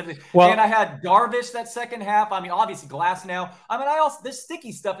taking him 70. And I had Darvish that second half. I mean, obviously Glass now. This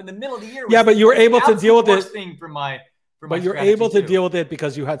sticky stuff in the middle of the year. But you were able to deal with it. Thing for my but you're able to deal with it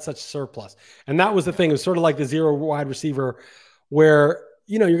because you had such surplus. And that was the thing. It was sort of like the 0 wide receiver where,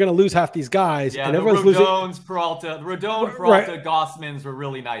 you're going to lose half these guys. Yeah, and everyone's losing. Peralta, Gossmans were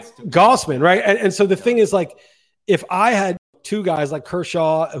really nice. Gossman, right? And so the thing is, if I had 2 guys like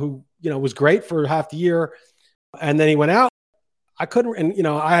Kershaw, who, was great for half the year, and then he went out, I couldn't, and,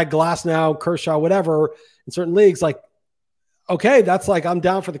 I had Glass now, Kershaw, whatever, in certain leagues, okay, that's I'm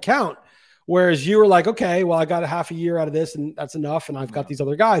down for the count. Whereas you were okay, well, I got a half a year out of this and that's enough. And I've got these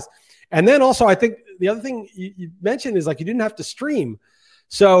other guys. And then also, I think the other thing you mentioned is you didn't have to stream.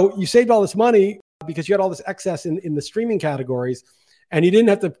 So you saved all this money because you had all this excess in the streaming categories, and you didn't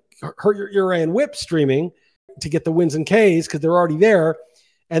have to hurt your ERA and whip streaming to get the wins and Ks because they're already there.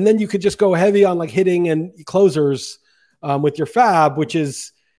 And then you could just go heavy on hitting and closers with your fab, which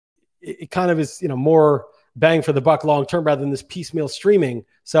is, it kind of is, more bang for the buck long-term rather than this piecemeal streaming.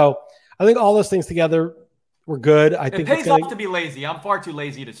 So I think all those things together were good. I think it pays off to be lazy. I'm far too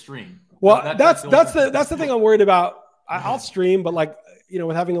lazy to stream. Well, that's the thing I'm worried about. I'll stream, but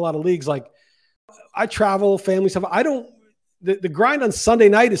with having a lot of leagues, I travel, family stuff. The grind on Sunday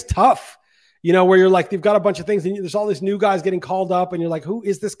night is tough, where you're you've got a bunch of things and there's all these new guys getting called up and you're who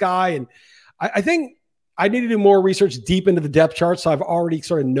is this guy? And I think I need to do more research deep into the depth chart. So I've already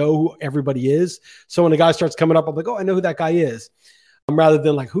sort of know who everybody is. So when a guy starts coming up, I'm I know who that guy is. Rather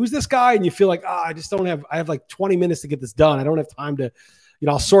than who's this guy? And you feel I just don't have, I have 20 minutes to get this done. I don't have time to,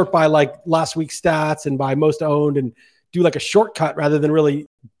 I'll sort by last week's stats and by most owned and do a shortcut rather than really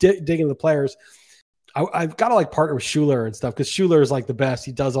dig into the players. I've got to partner with Schuler and stuff because Schuler is the best.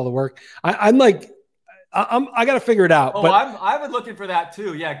 He does all the work. I got to figure it out. Oh, but I've been looking for that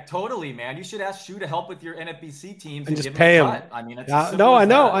too. Yeah, totally, man. You should ask Shu to help with your NFBC teams and just pay him. I mean, I know. I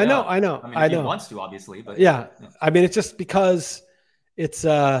know. He wants to, obviously, but yeah. I mean, it's just because it's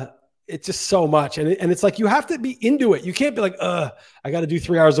just so much. And it's you have to be into it. You can't be I got to do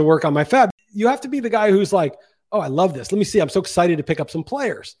 3 hours of work on my fab. You have to be the guy who's oh, I love this. Let me see. I'm so excited to pick up some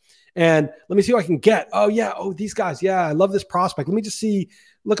players. And let me see what I can get. Oh, yeah. Oh, these guys. Yeah, I love this prospect. Let me just see.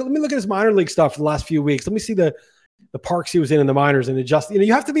 Let me look at his minor league stuff for the last few weeks. Let me see the parks he was in the minors and adjust.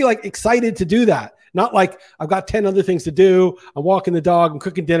 You have to be like excited to do that. Not like I've got 10 other things to do. I'm walking the dog. I'm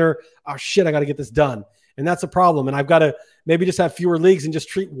cooking dinner. Oh shit, I got to get this done. And that's a problem. And I've got to maybe just have fewer leagues and just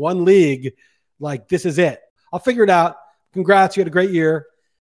treat one league like this is it. I'll figure it out. Congrats. You had a great year.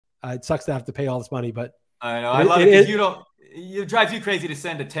 It sucks to have to pay all this money, but I know. I love it because it drives you crazy to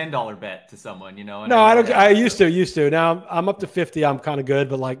send a $10 bet to someone, And no, I don't. I used to. Now I'm up to 50. I'm kind of good,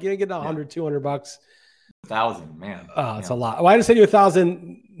 but like, getting $100, $200. 1,000, man. Oh, it's a lot. Well, I didn't send you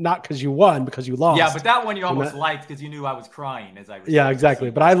 1,000, not because you won, because you lost. Yeah, but that one you almost liked because you knew I was crying as I was. Yeah, exactly.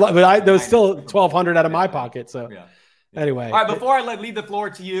 But there was still 1,200 out of my pocket. So anyway. All right, before I leave the floor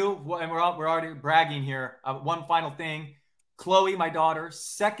to you, and we're already bragging here. One final thing. Chloe, my daughter,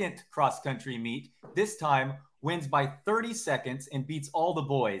 second cross-country meet. This time wins by 30 seconds and beats all the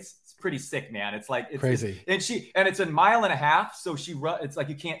boys. It's pretty sick, man. It's like crazy. And it's a mile and a half, so it's like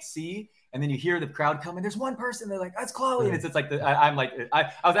you can't see. And then you hear the crowd coming. There's one person. They're like, "That's Chloe." And it's like I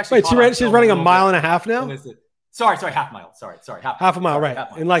was actually. Wait, she's running a mile and a half now. Sorry, half mile. Sorry, half a mile, right?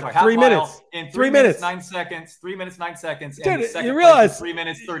 In like 3 minutes. In 3 minutes, 9 seconds. 3 minutes, 9 seconds. Dude, and second you realize 3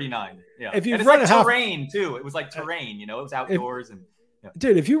 minutes 39. Yeah. If you run like terrain too, it was like terrain. It was outdoors and. Yeah.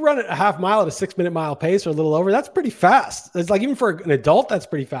 Dude, if you run a half mile at a 6 minute mile pace or a little over, that's pretty fast. It's like even for an adult, that's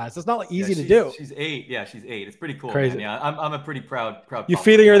pretty fast. It's not like easy to do. She's 8. Yeah, she's 8. It's pretty cool. Crazy. Man. Yeah, I'm a pretty proud. You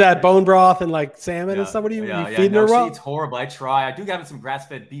feeding her that bone broth and like salmon and stuff? What are you feeding her? She eats horrible. I try. I do have some grass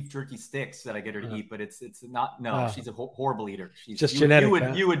fed beef jerky sticks that I get her to eat, but it's not. No, she's a horrible eater. She's just genetic.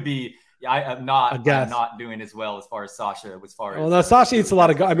 You would be. I'm not doing as well as far as Sasha. Well, no, Sasha eats a lot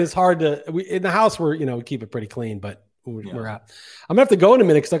of. I mean, it's hard to. In the house, we keep it pretty clean, but. We're out. I'm gonna have to go in a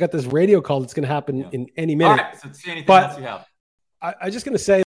minute because I got this radio call that's gonna happen in any minute. All right, so see anything else you have. I'm just gonna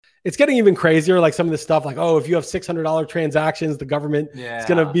say it's getting even crazier. Like some of this stuff, like if you have $600 transactions, the government is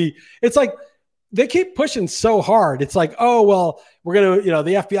gonna be. It's like they keep pushing so hard. It's like, we're gonna,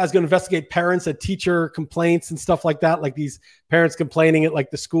 the FBI is gonna investigate parents and teacher complaints and stuff like that. Like these parents complaining at like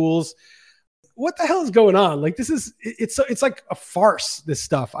the schools. What the hell is going on? Like it's like a farce. This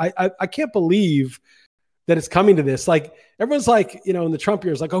stuff. I can't believe that it's coming to this. Like everyone's like, in the Trump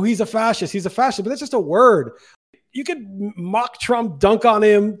years, like, he's a fascist, but that's just a word. You could mock Trump, dunk on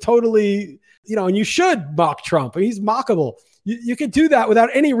him totally, and you should mock Trump. He's mockable. You could do that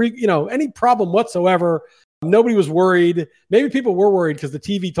without any problem whatsoever. Nobody was worried. Maybe people were worried because the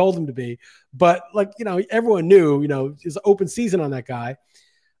TV told them to be, but like, everyone knew, it's open season on that guy.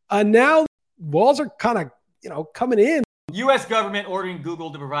 Now walls are kind of, coming in. U.S. government ordering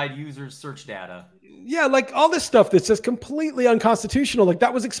Google to provide users search data. Yeah, like all this stuff that's just completely unconstitutional. Like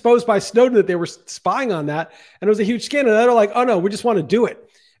that was exposed by Snowden that they were spying on that. And it was a huge scandal. And they're like, oh no, we just want to do it.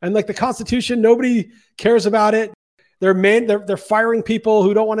 And like the Constitution, nobody cares about it. They're firing people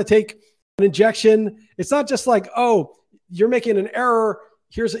who don't want to take an injection. It's not just like, you're making an error.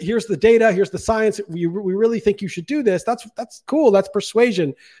 Here's the data. Here's the science. We really think you should do this. That's cool. That's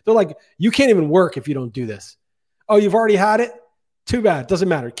persuasion. They're like, you can't even work if you don't do this. Oh, you've already had it? Too bad. Doesn't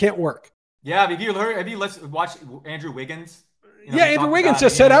matter. It can't work. Yeah, have you watched Andrew Wiggins? Andrew Wiggins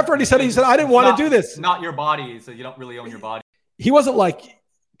just said after he said I didn't want to do this. It's not your body, so you don't really own your body. He wasn't like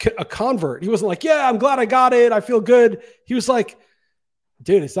a convert. He wasn't like, yeah, I'm glad I got it. I feel good. He was like,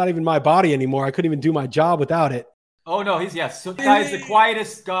 dude, it's not even my body anymore. I couldn't even do my job without it. Oh no, So the guy's the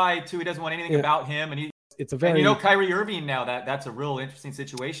quietest guy too. He doesn't want anything about him, and it's a very Kyrie Irving now. That's a real interesting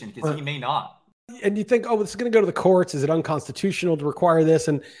situation because he may not. And you think, this is going to go to the courts. Is it unconstitutional to require this?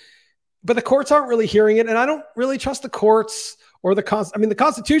 But the courts aren't really hearing it. And I don't really trust the courts or the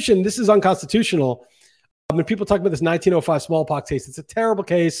Constitution. This is unconstitutional. When people talk about this 1905 smallpox case, it's a terrible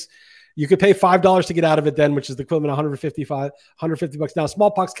case. You could pay $5 to get out of it then, which is the equivalent of $150. Now,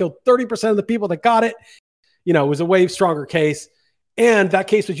 smallpox killed 30% of the people that got it. It was a way stronger case. And that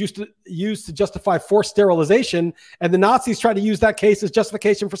case was used to justify forced sterilization. And the Nazis tried to use that case as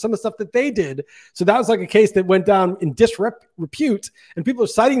justification for some of the stuff that they did. So that was like a case that went down in disrepute. And people are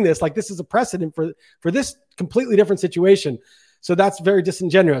citing this like this is a precedent for this completely different situation. So that's very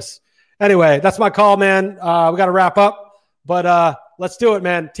disingenuous. Anyway, that's my call, man. We got to wrap up. But let's do it,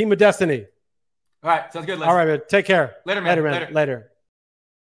 man. Team of Destiny. All right. Sounds good. All right, man. Take care. Later, man. Later.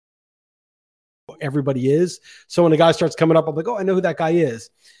 Everybody is. So when a guy starts coming up, I'm like, I know who that guy is.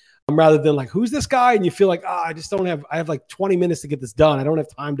 Rather than like, who's this guy? And you feel like, I have like 20 minutes to get this done. I don't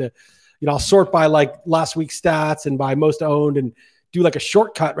have time to, I'll sort by like last week's stats and by most owned and do like a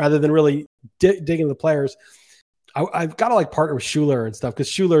shortcut rather than really dig into the players. I've got to like partner with Schuler and stuff because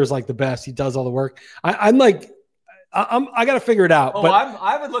Schuler is like the best. He does all the work. I'm like, I got to figure it out. Oh, but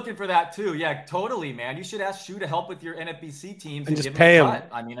I was looking for that too. Yeah, totally, man. You should ask Shu to help with your NFBC teams and just pay him.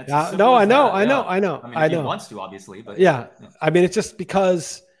 I mean, it's no, I know. I mean, if he wants to, obviously, but yeah. I mean, it's just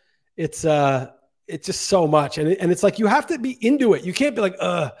because it's just so much, and it's like you have to be into it. You can't be like,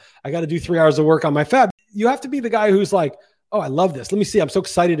 I got to do 3 hours of work on my fab. You have to be the guy who's like, oh, I love this. Let me see. I'm so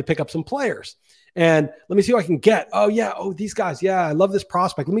excited to pick up some players, and let me see what I can get. Oh yeah. Oh, these guys. Yeah, I love this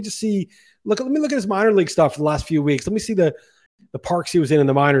prospect. Let me just see. Let me look at his minor league stuff for the last few weeks. Let me see the parks he was in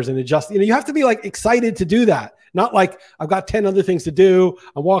the minors and adjust. You have to be like excited to do that. Not like I've got 10 other things to do.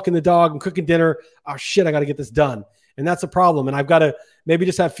 I'm walking the dog. I'm cooking dinner. Oh shit, I got to get this done. And that's a problem. And I've got to maybe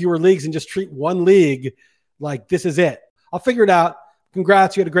just have fewer leagues and just treat one league like this is it. I'll figure it out.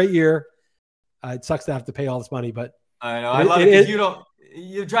 Congrats. You had a great year. It sucks to have to pay all this money, but I know. I love it because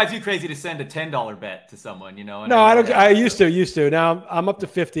it drives you crazy to send a $10 bet to someone, And no, I don't. I used to. Now I'm up to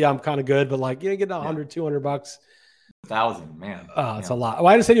 50. I'm kind of good, but like, getting $100, $200. 1,000, man. Oh, it's a lot. Well,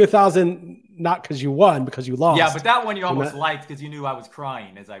 I didn't send you 1,000, not because you won, because you lost. Yeah, but that one you almost liked because you knew I was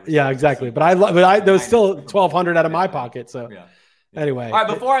crying as I was. Yeah, exactly. But there was still 1,200 out of my pocket. So anyway. All right,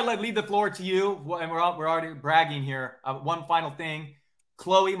 before I leave the floor to you, and we're already bragging here. One final thing.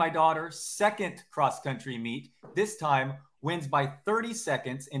 Chloe, my daughter, second cross-country meet. This time wins by 30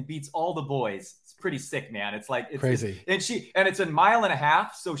 seconds and beats all the boys. It's pretty sick, man. It's like crazy. And it's a mile and a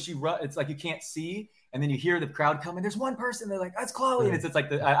half, so it's like you can't see, and then you hear the crowd coming. There's one person. They're like, "That's Chloe," and it's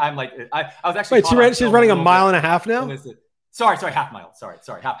like I was actually. Wait, she's running a mile and a half now. Sorry, half mile. Sorry,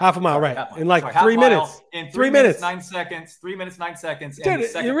 half a mile, right? In like 3 minutes. In 3 minutes, 9 seconds. 3 minutes, 9 seconds. Dude, and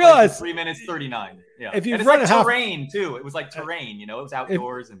second you realize 3 minutes 39. Yeah. If you run like terrain too, it was like terrain. It was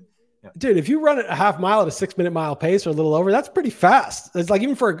outdoors and. Yeah. Dude, if you run a half mile at a 6 minute mile pace or a little over, that's pretty fast. It's like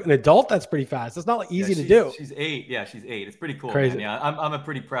even for an adult, that's pretty fast. It's not like easy to do. She's 8. Yeah, she's 8. It's pretty cool. Crazy. Man. Yeah, I'm a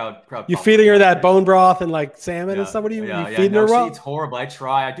pretty proud. You feeding her that bone broth and like salmon and stuff? What are you feeding her? She eats horrible. I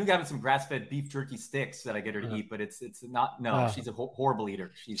try. I do have some grass fed beef jerky sticks that I get her to eat, but it's not. No, she's a horrible eater.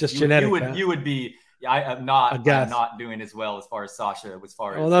 She's just genetic. You would be. I'm not doing as well as far as Sasha.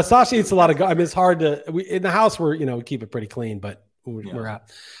 Well, no, Sasha eats a lot of. I mean, it's hard to. In the house, we keep it pretty clean, but. We're out.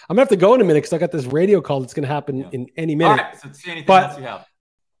 I'm gonna have to go in a minute because I got this radio call that's gonna happen in any minute. All right, so see anything else you have.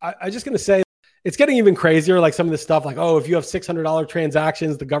 I'm just gonna say it's getting even crazier. Like some of this stuff, like if you have $600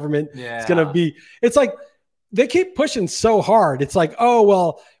 transactions, the government is gonna be. It's like they keep pushing so hard. It's like,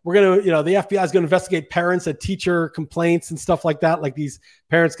 we're gonna, the FBI is gonna investigate parents and teacher complaints and stuff like that. Like these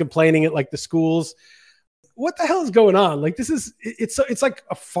parents complaining at like the schools. What the hell is going on? Like it's like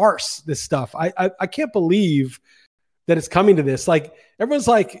a farce. This stuff. I can't believe that it's coming to this. Like everyone's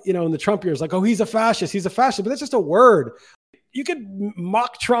like, in the Trump years, like, he's a fascist, but that's just a word. You could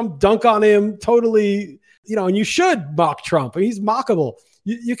mock Trump, dunk on him totally, and you should mock Trump. He's mockable.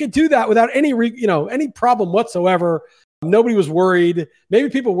 You could do that without any problem whatsoever. Nobody was worried. Maybe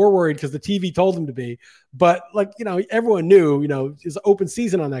people were worried because the TV told them to be, but everyone knew, it's open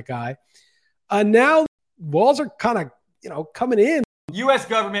season on that guy. Now walls are kind of, coming in. U.S.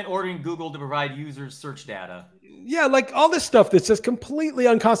 government ordering Google to provide users search data. Yeah, like all this stuff that's just completely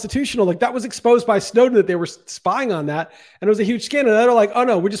unconstitutional. Like that was exposed by Snowden that they were spying on that. And it was a huge scandal. And they're like, oh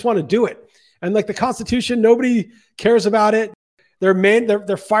no, we just want to do it. And like the Constitution, nobody cares about it.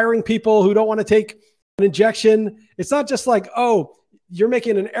 They're firing people who don't want to take an injection. It's not just like, you're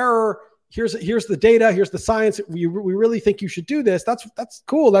making an error. Here's the data. Here's the science. We really think you should do this. That's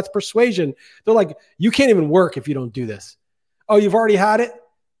cool. That's persuasion. They're like, you can't even work if you don't do this. Oh, you've already had it?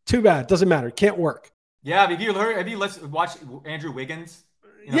 Too bad. Doesn't matter. It can't work. Yeah, have you watched Andrew Wiggins?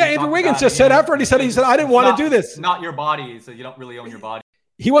 Andrew Wiggins just said after he said I didn't want to do this. It's not your body, so you don't really own your body.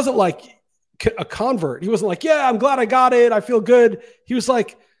 He wasn't like a convert. He wasn't like, yeah, I'm glad I got it. I feel good. He was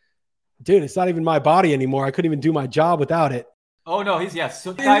like, dude, it's not even my body anymore. I couldn't even do my job without it. Oh no,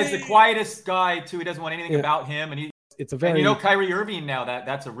 So the guy's the quietest guy too. He doesn't want anything about him, and it's a very Kyrie Irving now.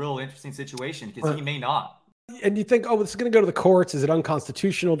 That's a real interesting situation because he may not. And you think, this is going to go to the courts. Is it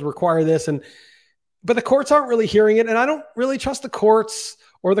unconstitutional to require this? But the courts aren't really hearing it. And I don't really trust the courts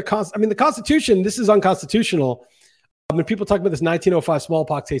or the Constitution. This is unconstitutional. When people talk about this 1905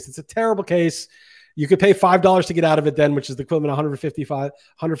 smallpox case, it's a terrible case. You could pay $5 to get out of it then, which is the equivalent of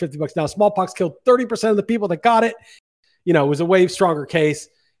 $150. Now, smallpox killed 30% of the people that got it. It was a way stronger case.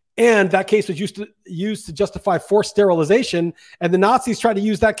 And that case was used to justify forced sterilization. And the Nazis tried to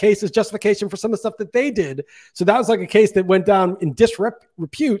use that case as justification for some of the stuff that they did. So that was like a case that went down in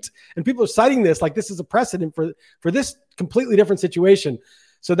disrepute. And people are citing this like this is a precedent for this completely different situation.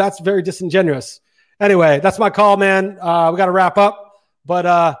 So that's very disingenuous. Anyway, that's my call, man. We got to wrap up.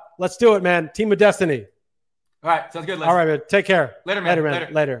 But let's do it, man. Team of Destiny. All right. Sounds good, Liss. All right, man. Take care. Later,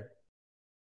 man. Later.